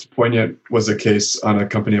most poignant was a case on a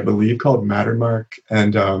company, I believe, called Mattermark.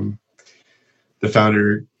 And the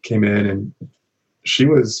founder came in and she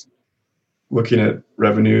was looking at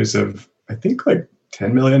revenues of, I think, like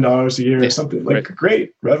 $10 million a year or something, like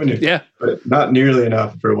great revenue. Yeah. But not nearly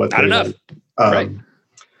enough for what not enough. Right.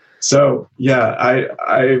 So yeah,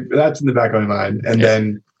 I that's in the back of my mind. And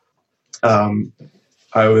then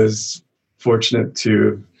I was fortunate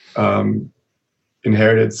to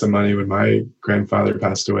inherited some money when my grandfather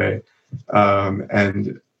passed away.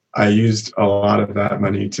 And I used a lot of that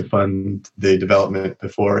money to fund the development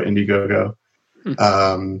before Indiegogo.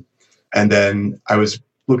 And then I was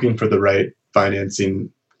looking for the right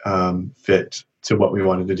financing fit to what we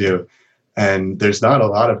wanted to do. And there's not a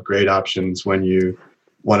lot of great options when you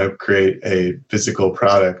want to create a physical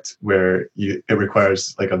product where it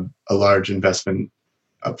requires like a large investment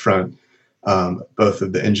upfront, both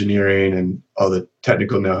of the engineering and all the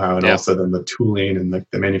technical know-how, and also then the tooling and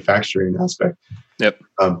like the manufacturing aspect.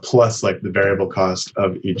 Plus like the variable cost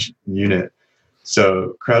of each unit.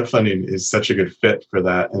 So crowdfunding is such a good fit for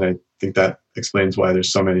that. And I think that explains why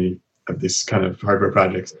there's so many of these kind of hardware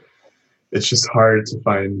projects. It's just hard to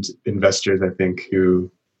find investors, I think, who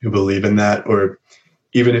believe in that, or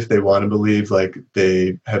even if they want to believe, like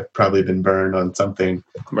they have probably been burned on something.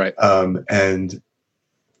 Right. And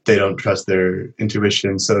they don't trust their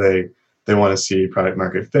intuition. So they want to see product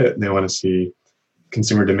market fit and they want to see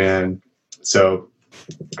consumer demand. So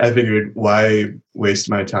I figured, why waste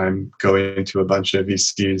my time going into a bunch of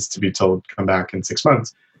VCs to be told come back in 6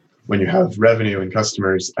 months when you have revenue and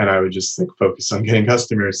customers? And I would just like focus on getting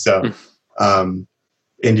customers. So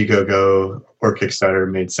Indiegogo or Kickstarter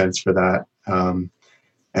made sense for that.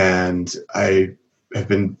 And I have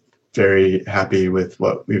been very happy with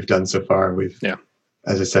what we've done so far.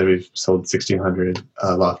 As I said, we've sold 1,600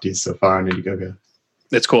 Lofties so far on Indiegogo.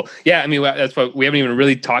 That's cool. Yeah, I mean, that's what we haven't even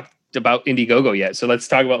really talked about Indiegogo yet. So let's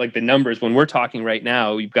talk about like the numbers. When we're talking right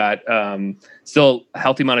now, we've got still a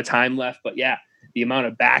healthy amount of time left, but yeah, the amount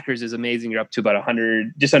of backers is amazing. You're up to about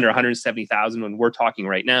 100, just under 170,000 when we're talking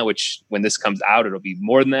right now, which when this comes out, it'll be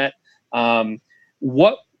more than that.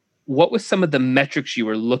 What was some of the metrics you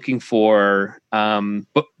were looking for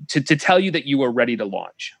but to tell you that you were ready to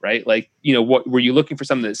launch, right? Like, what were you looking for?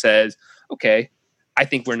 Something that says, okay, I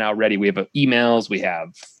think we're now ready. We have emails, we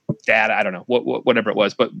have data. I don't know, whatever it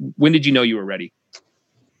was. But when did you know you were ready?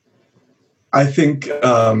 I think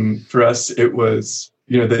for us, it was,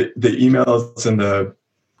 the emails and the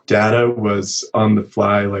data was on the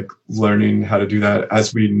fly, like learning how to do that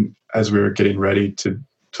as we were getting ready to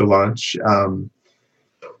launch.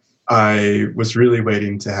 I was really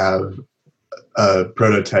waiting to have a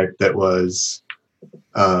prototype that was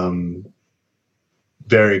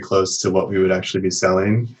very close to what we would actually be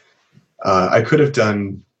selling. I could have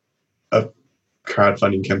done a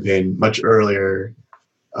crowdfunding campaign much earlier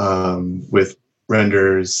with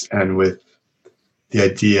renders and with the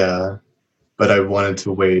idea, but I wanted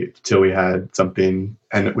to wait till we had something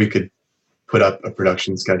and we could put up a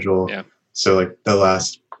production schedule. Yeah. So like the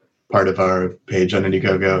last part of our page on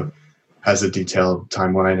Indiegogo has a detailed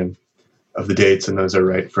timeline of the dates, and those are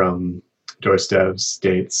right from Doorstev's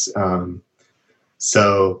dates.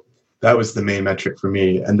 So that was the main metric for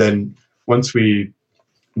me. And then once we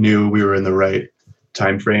knew we were in the right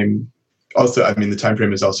time frame, also, I mean, the time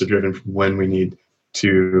frame is also driven from when we need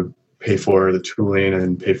to pay for the tooling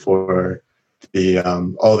and pay for the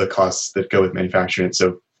all the costs that go with manufacturing it.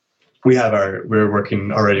 So we're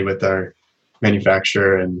working already with our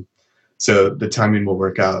manufacturer, and so the timing will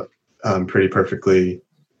work out pretty perfectly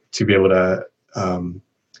to be able to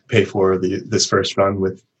pay for this first run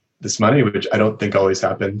with this money, which I don't think always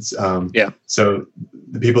happens. So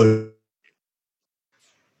the people who are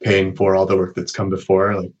paying for all the work that's come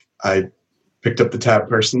before, like I picked up the tab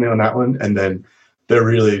personally on that one, and then they're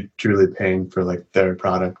really truly paying for like their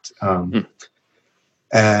product.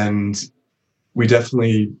 And we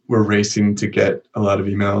definitely were racing to get a lot of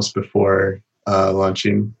emails before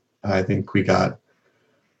launching. I think we got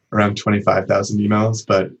around 25,000 emails,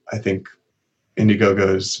 but I think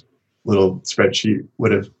Indiegogo's little spreadsheet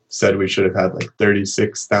would have said we should have had like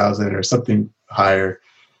 36,000 or something higher.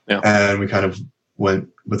 Yeah. And we kind of went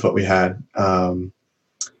with what we had.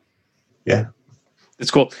 Yeah.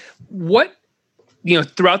 That's cool. What,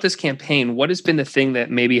 throughout this campaign, what has been the thing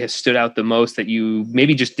that maybe has stood out the most that you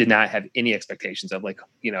maybe just did not have any expectations of? Like,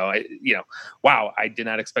 wow, I did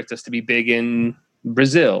not expect us to be big in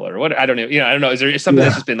Brazil or what? I don't know. I don't know. Is there something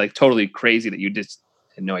that's just been like totally crazy that you just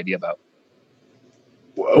had no idea about?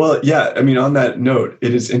 Well, yeah. I mean, on that note,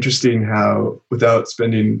 it is interesting how without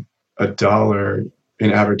spending $1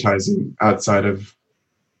 in advertising outside of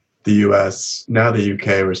the US, now the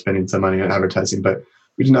UK, we're spending some money on advertising, but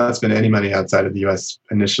we did not spend any money outside of the US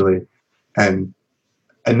initially. And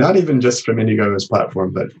not even just from Indiegogo's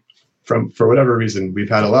platform, but for whatever reason, we've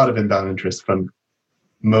had a lot of inbound interest from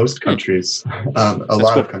most countries, a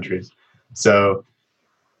lot of countries. So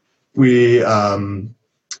we are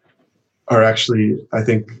actually, I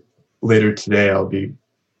think later today, I'll be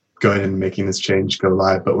going and making this change go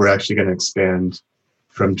live, but we're actually going to expand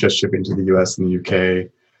from just shipping to the US and the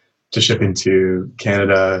UK to shipping to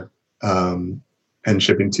Canada, and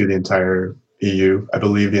shipping to the entire EU. I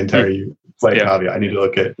believe the entire EU. Flight caveat. I need to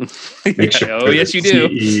look at. Make sure. Oh, yes, you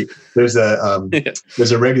do. There's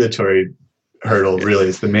a regulatory hurdle. Really,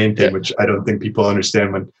 it's the main thing, which I don't think people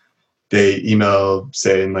understand when they email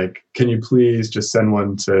saying like, "Can you please just send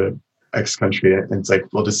one to X country?" And it's like,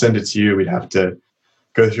 well, to send it to you, we'd have to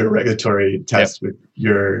go through a regulatory test with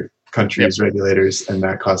your country's regulators, and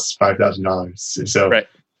that costs $5,000. So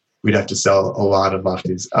we'd have to sell a lot of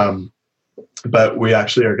Lofties. But we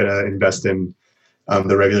actually are going to invest in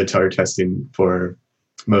the regulatory testing for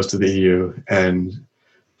most of the EU and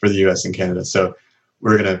for the US and Canada. So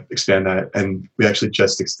we're going to expand that. And we actually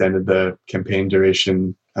just extended the campaign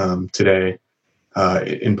duration today,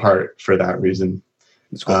 in part for that reason.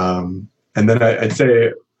 That's cool. And then I'd say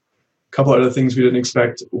a couple other things we didn't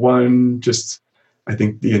expect. One, just I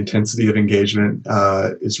think the intensity of engagement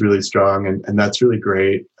is really strong. And that's really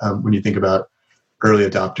great when you think about early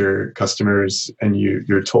adopter customers, and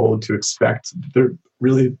you're told to expect they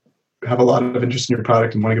really have a lot of interest in your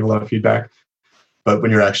product and want to give a lot of feedback. But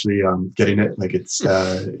when you're actually getting it, like it's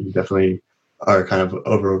you definitely are kind of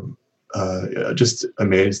just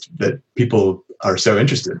amazed that people are so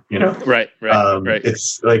interested. Right.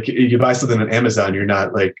 It's like you buy something on Amazon, you're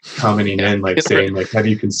not like commenting in like saying like, have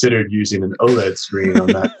you considered using an OLED screen on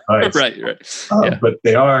that device? Right. But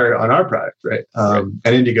they are on our product, right? And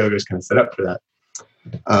Indiegogo is kind of set up for that.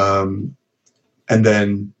 And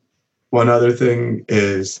then one other thing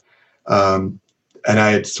is, and I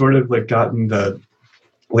had sort of like gotten the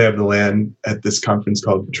lay of the land at this conference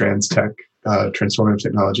called TransTech, Transformative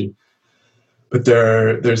Technology. But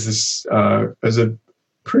there's a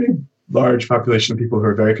pretty large population of people who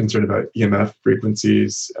are very concerned about EMF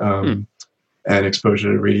frequencies and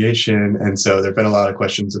exposure to radiation. And so there have been a lot of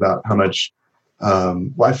questions about how much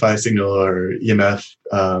Wi-Fi signal or EMF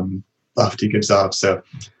Lofty gives off. So,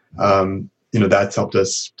 that's helped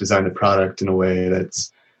us design the product in a way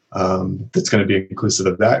that's going to be inclusive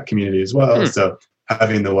of that community as well. So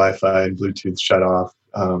having the Wi-Fi and Bluetooth shut off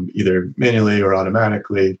either manually or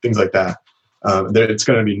automatically, things like that. It's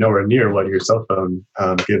going to be nowhere near what your cell phone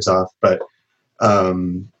gives off, but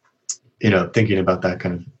thinking about that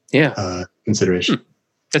kind of consideration.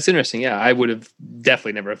 That's interesting. Yeah, I would have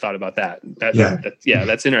definitely never thought about that.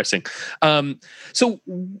 That's interesting. So,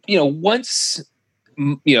 once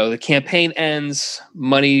the campaign ends,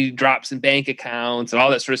 money drops in bank accounts and all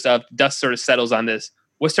that sort of stuff, dust sort of settles on this.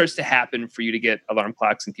 What starts to happen for you to get alarm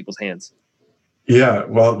clocks in people's hands? Yeah,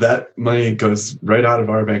 well, that money goes right out of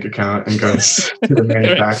our bank account and goes to the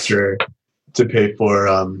manufacturer to pay for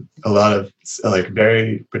a lot of like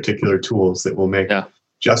very particular tools that will make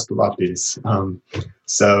just Lofties.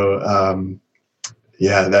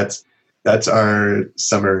 That's our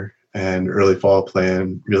summer and early fall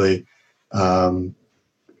plan, really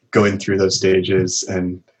going through those stages.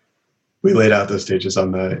 And we laid out those stages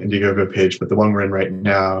on the Indiegogo page, but the one we're in right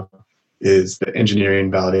now is the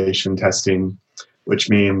engineering validation testing, which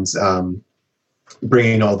means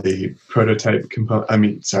bringing all the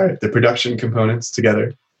the production components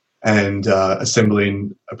together and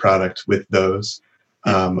assembling a product with those.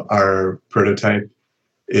 Our prototype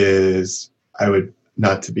is,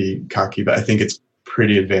 not to be cocky, but I think it's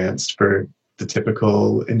pretty advanced for the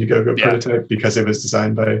typical Indiegogo prototype because it was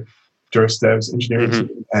designed by Doris Dev's engineering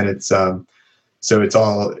team, and it's it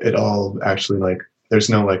all actually like there's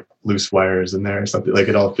no like loose wires in there or something. Like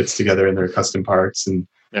it all fits together in their custom parts. And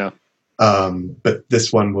Yeah. But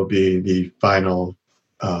this one will be the final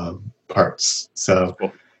parts. So,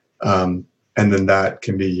 Cool. and then that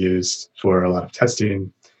can be used for a lot of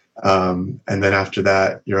testing. And then after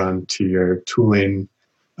that, you're on to your tooling,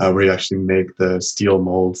 where you actually make the steel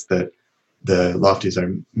molds that the Lofties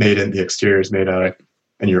are made in, the exterior is made out of,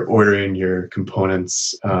 and you're ordering your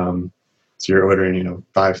components. So you're ordering,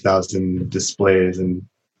 5,000 displays and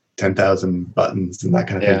 10,000 buttons and that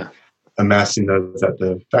kind of thing, amassing those at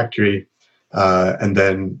the factory, and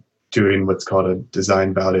then doing what's called a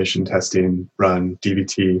design validation testing run,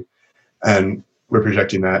 DVT. And we're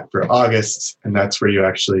projecting that for August, and that's where you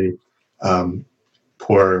actually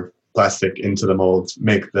pour plastic into the molds,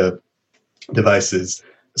 make the devices,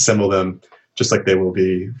 assemble them just like they will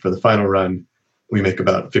be for the final run. We make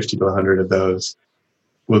about 50 to 100 of those.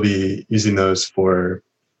 We'll be using those for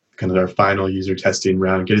kind of our final user testing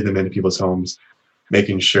round, getting them into people's homes,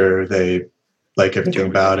 making sure they like everything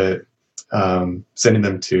about it, sending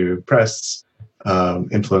them to press,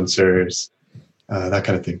 influencers, that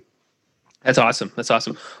kind of thing. That's awesome. That's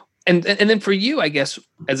awesome. And then for you, I guess,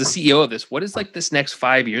 as a CEO of this, what does like this next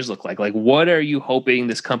 5 years look like? Like, what are you hoping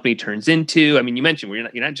this company turns into? I mean, you mentioned you're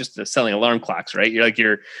not just selling alarm clocks, right?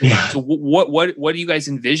 So what do you guys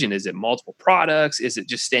envision? Is it multiple products? Is it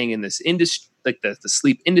just staying in this industry, like the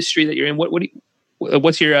sleep industry that you're in?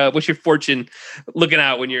 What's your fortune looking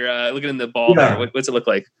out when you're looking in the ball there? What's it look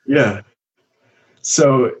like? Yeah.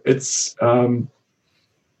 So it's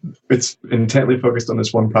intently focused on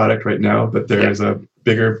this one product right now, but there is a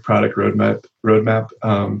bigger product roadmap,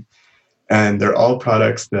 and they're all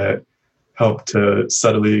products that help to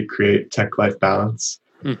subtly create tech-life balance.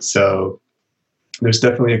 So there's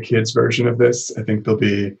definitely a kids version of this. I think there'll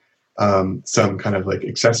be some kind of like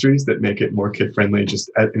accessories that make it more kid-friendly just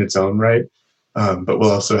in its own right, but we'll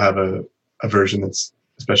also have a version that's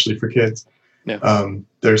especially for kids.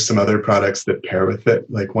 There's some other products that pair with it.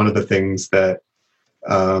 Like one of the things that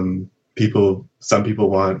some people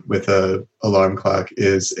want with a alarm clock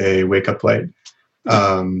is a wake up light.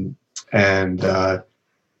 And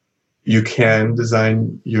you can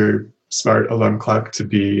design your smart alarm clock to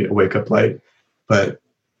be a wake up light, but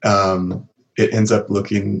it ends up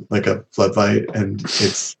looking like a floodlight and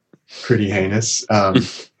it's pretty heinous.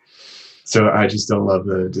 So I just don't love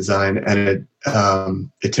the design, and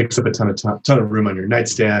it takes up a ton of room on your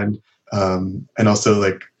nightstand. And also,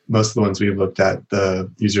 like, most of the ones we've looked at,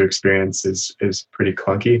 the user experience is pretty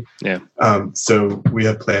clunky. So we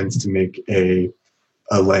have plans to make a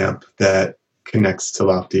lamp that connects to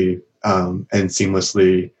Lofty and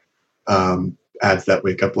seamlessly adds that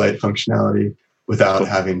wake up light functionality without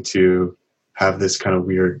having to have this kind of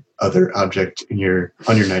weird other object on your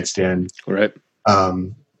nightstand. Right.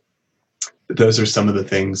 Those are some of the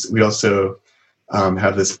things. We also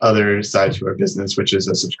have this other side to our business, which is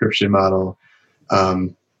a subscription model.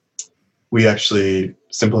 We actually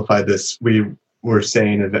simplified this. We were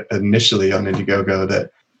saying initially on Indiegogo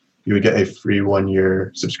that you would get a free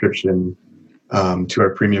 1-year subscription to our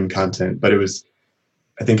premium content, but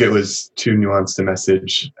I think it was too nuanced a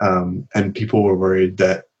message, and people were worried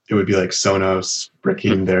that it would be like Sonos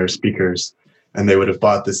bricking their speakers, and they would have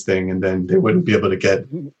bought this thing and then they wouldn't be able to get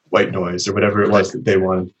white noise or whatever it was that they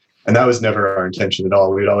wanted. And that was never our intention at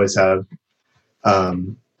all. We'd always have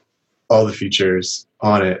all the features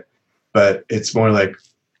on it, but it's more like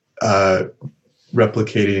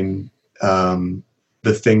replicating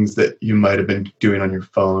the things that you might have been doing on your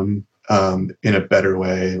phone in a better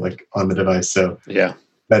way, like on the device. So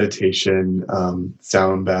meditation,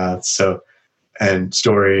 sound baths, and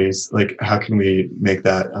stories. Like, how can we make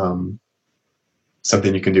that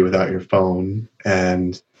something you can do without your phone?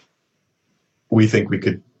 And we think we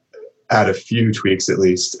could add a few tweaks at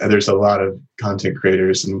least. And there's a lot of content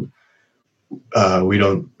creators, and we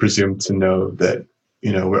don't presume to know that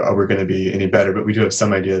we're going to be any better, but we do have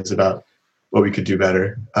some ideas about what we could do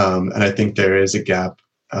better. And I think there is a gap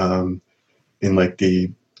in like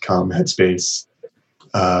the Calm Headspace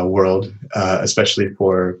world, especially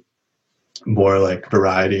for more like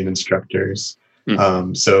variety and instructors.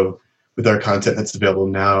 So with our content that's available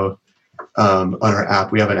now on our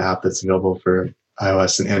app, we have an app that's available for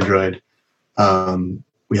iOS and Android.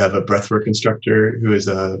 We have a breathwork instructor who is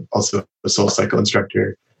also a SoulCycle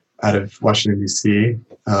instructor out of Washington, D.C.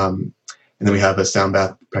 And then we have a sound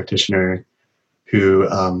bath practitioner who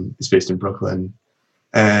is based in Brooklyn.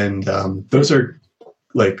 And those are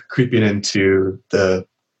like creeping into the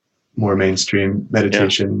more mainstream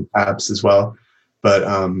meditation apps as well. But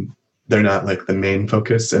they're not like the main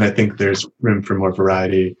focus. And I think there's room for more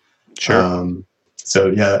variety.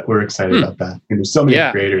 So yeah, we're excited about that. And there's so many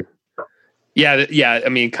creators. Yeah. I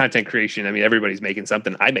mean, content creation. I mean, everybody's making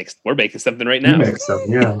something. We're making something right now. You make some,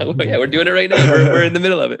 yeah. Yeah, we're doing it right now. We're in the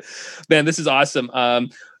middle of it. Man, this is awesome.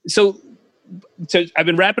 So I've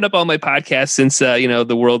been wrapping up all my podcasts since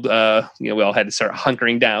the world we all had to start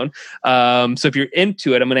hunkering down. So if you're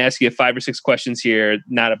into it, I'm going to ask you 5 or 6 questions here,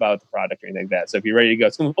 not about the product or anything like that. So if you're ready to go,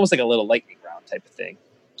 it's almost like a little lightning round type of thing.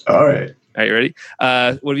 All right. Are you ready?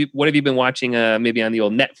 What have you been watching? Maybe on the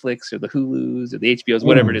old Netflix or the Hulus or the HBOs,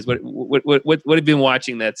 whatever it is. What have you been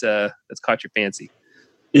watching that's caught your fancy?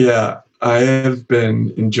 Yeah, I have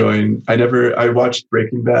been enjoying. I watched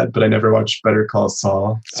Breaking Bad, but I never watched Better Call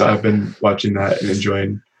Saul. So I've been watching that and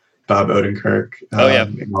enjoying Bob Odenkirk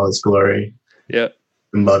in all his glory. Yeah,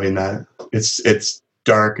 I'm loving that. It's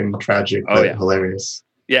dark and tragic, but hilarious.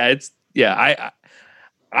 Yeah,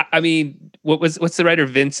 I mean, what's the writer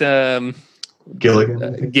Vince Gilligan?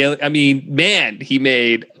 I mean, man, he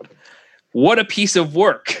made what a piece of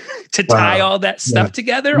work to tie all that stuff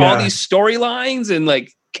together, all these storylines and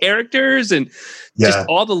like characters and just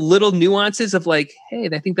all the little nuances of like, hey,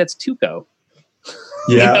 I think that's Tuco.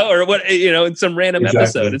 Or what, in some random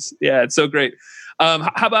episode. It's so great.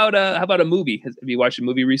 How about a movie? Have you watched a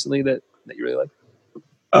movie recently that you really like?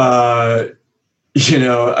 I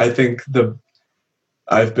think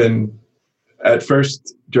I've been at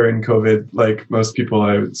first during COVID, like most people,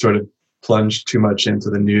 I sort of plunged too much into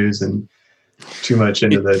the news and too much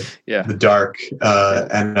into the dark.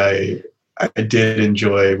 And I did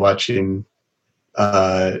enjoy watching,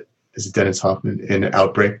 is it Dennis Hoffman in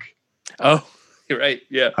Outbreak? Oh, you're right.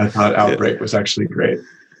 Yeah. I thought Outbreak was actually great.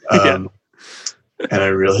 And I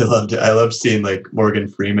really loved it. I love seeing like Morgan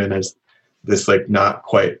Freeman as this like not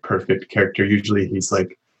quite perfect character. Usually he's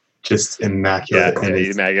like just immaculate and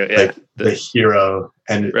he's like the hero.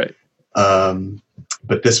 And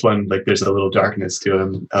but this one, like there's a little darkness to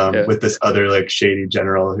him with this other like shady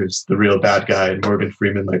general who's the real bad guy, and Morgan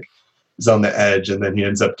Freeman like is on the edge, and then he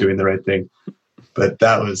ends up doing the right thing. But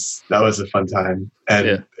that was a fun time, and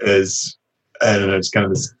I don't know, it's kind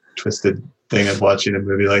of this twisted thing of watching a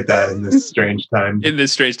movie like that in this strange time.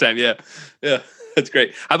 Yeah, that's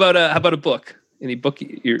great. How about a book? Any book?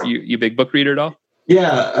 You a big book reader at all?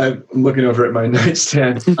 Yeah, I'm looking over at my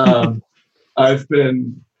nightstand. I've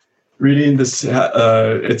been reading this.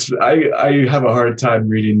 I have a hard time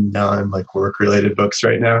reading non-like work-related books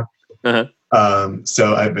right now.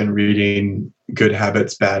 So I've been reading Good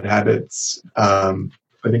Habits, Bad Habits. I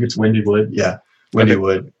think it's Wendy Wood. Yeah, Wendy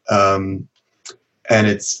Wood. And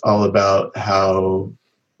it's all about how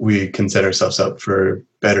we can set ourselves up for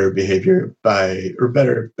better behavior better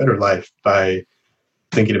life by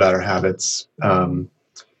thinking about our habits. And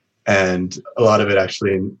a lot of it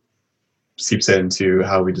actually seeps into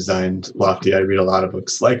how we designed Lofty. I read a lot of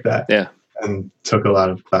books like that. Yeah. And took a lot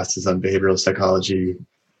of classes on behavioral psychology.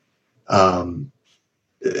 One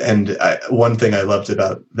thing I loved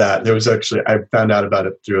about that, I found out about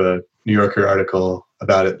it through a New Yorker article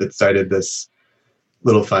about it that cited this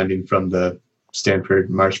little finding from the Stanford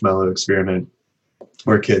marshmallow experiment,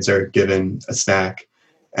 where kids are given a snack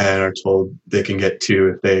and are told they can get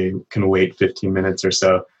 2 if they can wait 15 minutes or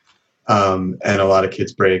so. And a lot of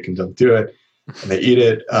kids break and don't do it, and they eat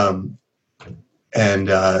it. And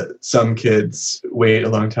some kids wait a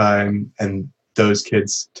long time, and those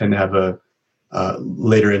kids tend to have a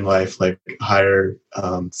later in life, like higher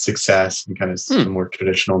success and kind of some more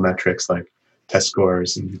traditional metrics like test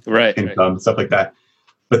scores and income, stuff like that.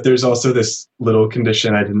 But there's also this little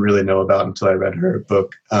condition I didn't really know about until I read her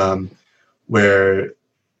book, where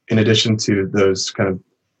in addition to those kind of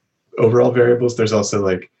overall variables, there's also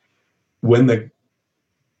like when the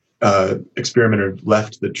experimenter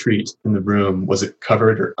left the treat in the room, was it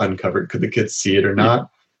covered or uncovered? Could the kids see it or not?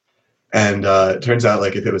 And it turns out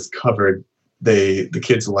like if it was covered, the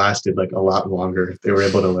kids lasted like a lot longer. They were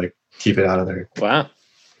able to like keep it out of there. Wow.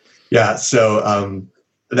 Yeah. So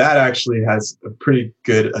that actually has a pretty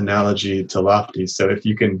good analogy to Lofty. So if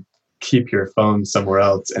you can keep your phone somewhere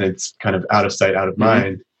else and it's kind of out of sight, out of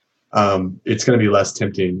mind, it's going to be less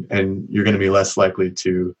tempting, and you're going to be less likely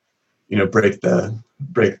to, break the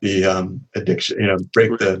addiction,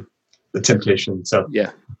 break the temptation. So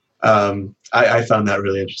I found that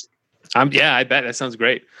really interesting. I bet that sounds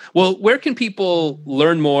great. Well, where can people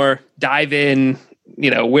learn more, dive in?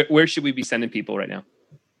 Where should we be sending people right now?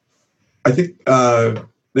 I think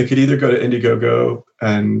they could either go to Indiegogo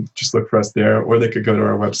and just look for us there, or they could go to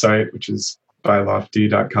our website, which is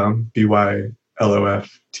bylofty.com,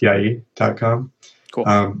 byloftie.com. Cool.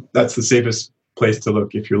 That's the safest place to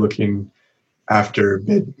look if you're looking after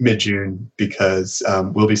mid-June, because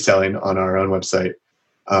we'll be selling on our own website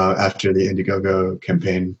after the Indiegogo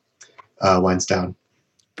campaign winds down.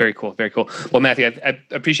 Very cool. Very cool. Well, Matthew, I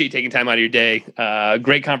appreciate you taking time out of your day.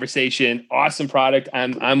 Great conversation. Awesome product.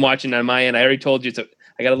 I'm watching on my end. I already told you,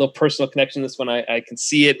 I got a little personal connection to this one. I can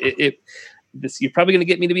see it. You're probably going to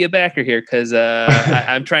get me to be a backer here because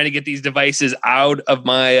I'm trying to get these devices out of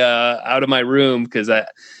my room because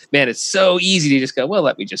man, it's so easy to just go, well,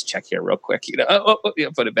 let me just check here real quick,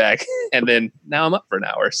 put it back. And then now I'm up for an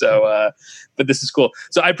hour. So, but this is cool.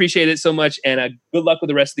 So I appreciate it so much. And good luck with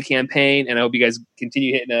the rest of the campaign. And I hope you guys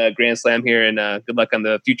continue hitting a grand slam here, and good luck on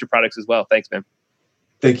the future products as well. Thanks, man.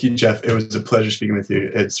 Thank you, Jeff. It was a pleasure speaking with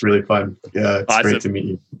you. It's really fun. Yeah, it's awesome. Great to meet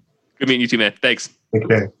you. Good meeting you too, man. Thanks.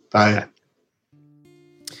 Okay. Bye.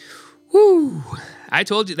 Woo. I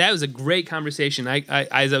told you that was a great conversation.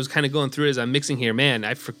 As I was kind of going through it as I'm mixing here, man,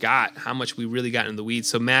 I forgot how much we really got in the weeds.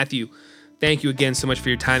 So Matthew, thank you again so much for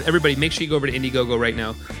your time. Everybody, make sure you go over to Indiegogo right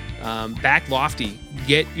now. Back Lofty.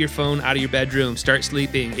 Get your phone out of your bedroom. Start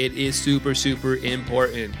sleeping. It is super, super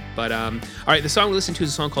important. But all right, the song we listened to is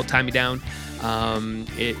a song called "Tie Me Down."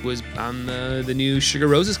 It was on the new Sugar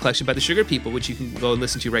Roses collection by the Sugar People, which you can go and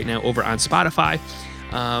listen to right now over on Spotify.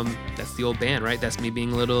 That's the old band, right? That's me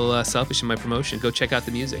being a little selfish in my promotion. Go check out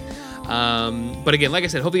the music. But again, like I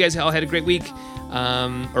said, hope you guys all had a great week,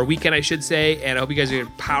 or weekend, I should say. And I hope you guys are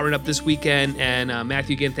powering up this weekend. And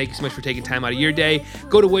Matthew, again, thank you so much for taking time out of your day.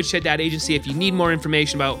 Go to woodshed.agency if you need more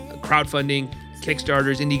information about crowdfunding,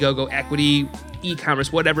 Kickstarters, Indiegogo, equity,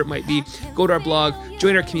 e-commerce, whatever it might be. Go to our blog,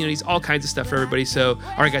 join our communities, all kinds of stuff for everybody. So,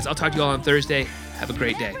 all right, guys, I'll talk to you all on Thursday. Have a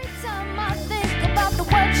great day.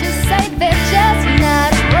 They're just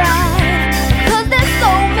not right, 'cause they're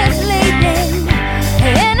so misleading,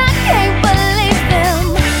 and I can't believe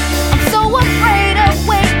them. I'm so afraid of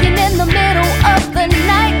waking in the middle of the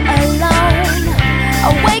night alone. I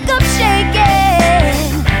wake up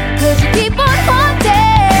shaking, 'cause you keep on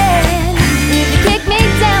haunting. If you kick me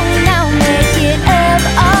down, I'll make it up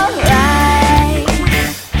alright.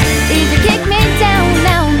 If you kick me down,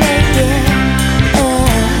 I'll make it up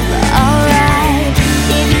alright.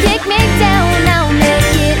 If you kick me down, I'll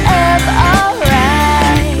make it up.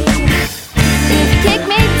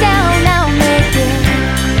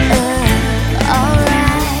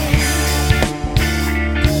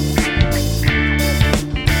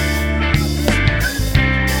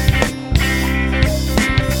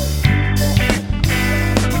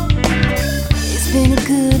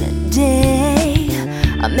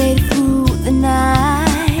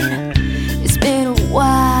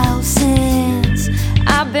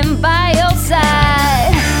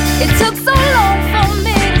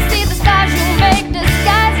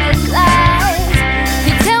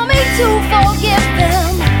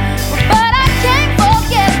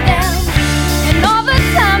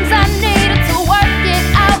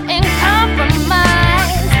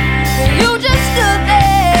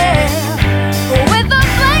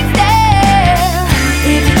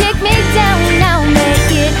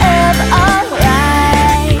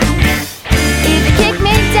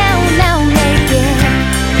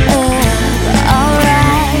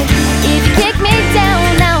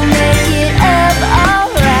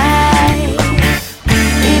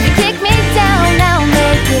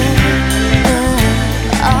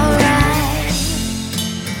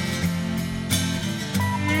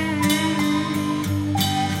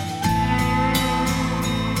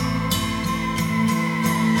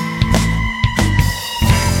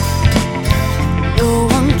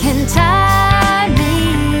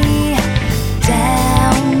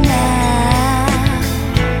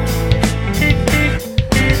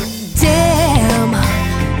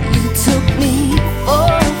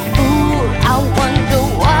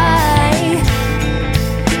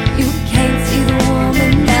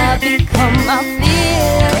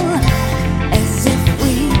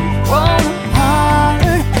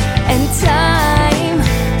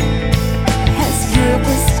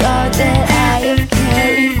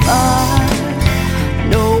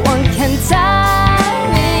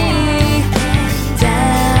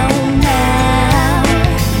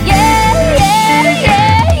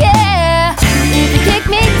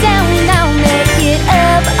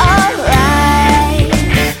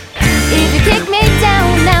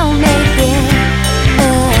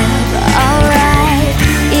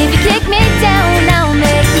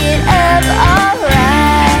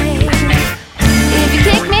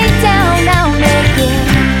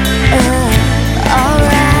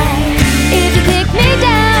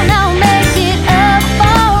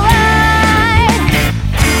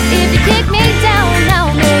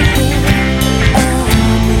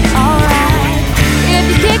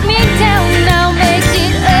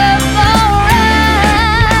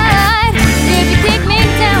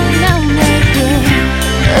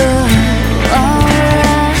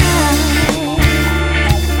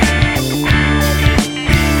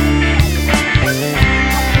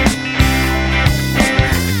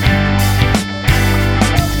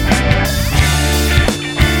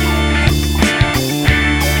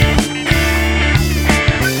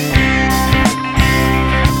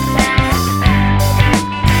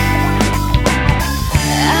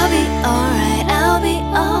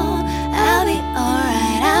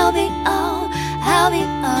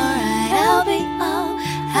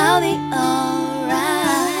 I'll be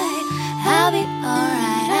alright. I'll be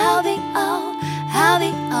alright. I'll be all. I'll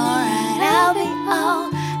be alright. I'll be all.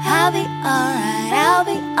 I'll be alright. I'll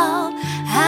be all.